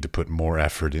I need to put more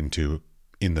effort into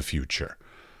in the future.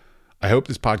 I hope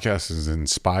this podcast has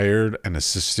inspired and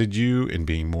assisted you in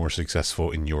being more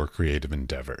successful in your creative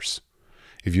endeavors.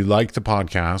 If you like the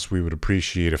podcast, we would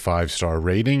appreciate a 5-star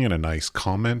rating, and a nice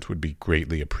comment would be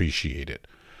greatly appreciated.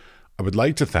 I would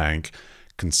like to thank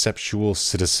Conceptual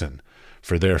Citizen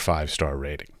for their 5-star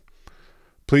rating.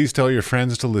 Please tell your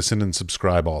friends to listen and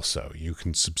subscribe also. You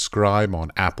can subscribe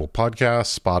on Apple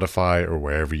Podcasts, Spotify, or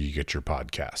wherever you get your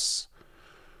podcasts.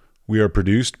 We are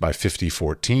produced by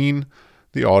 5014.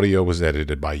 The audio was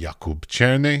edited by Jakub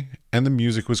Czerny, and the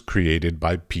music was created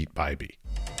by Pete Bybee.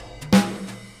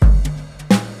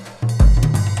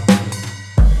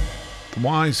 The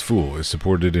Wise Fool is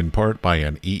supported in part by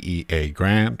an EEA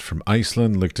grant from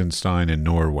Iceland, Liechtenstein, and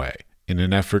Norway in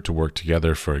an effort to work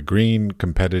together for a green,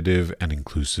 competitive, and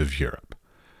inclusive Europe.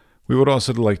 We would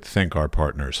also like to thank our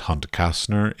partners Hunt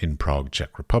Kastner in Prague,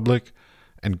 Czech Republic,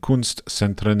 and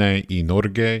Kunstsentrene i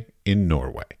Norge in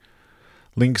Norway.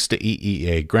 Links to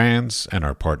EEA grants and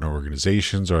our partner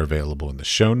organizations are available in the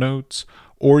show notes,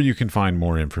 or you can find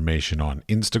more information on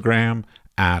Instagram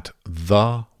at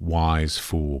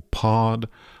TheWiseFoolPod,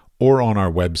 or on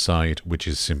our website, which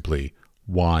is simply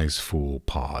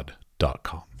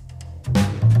wisefoolpod.com.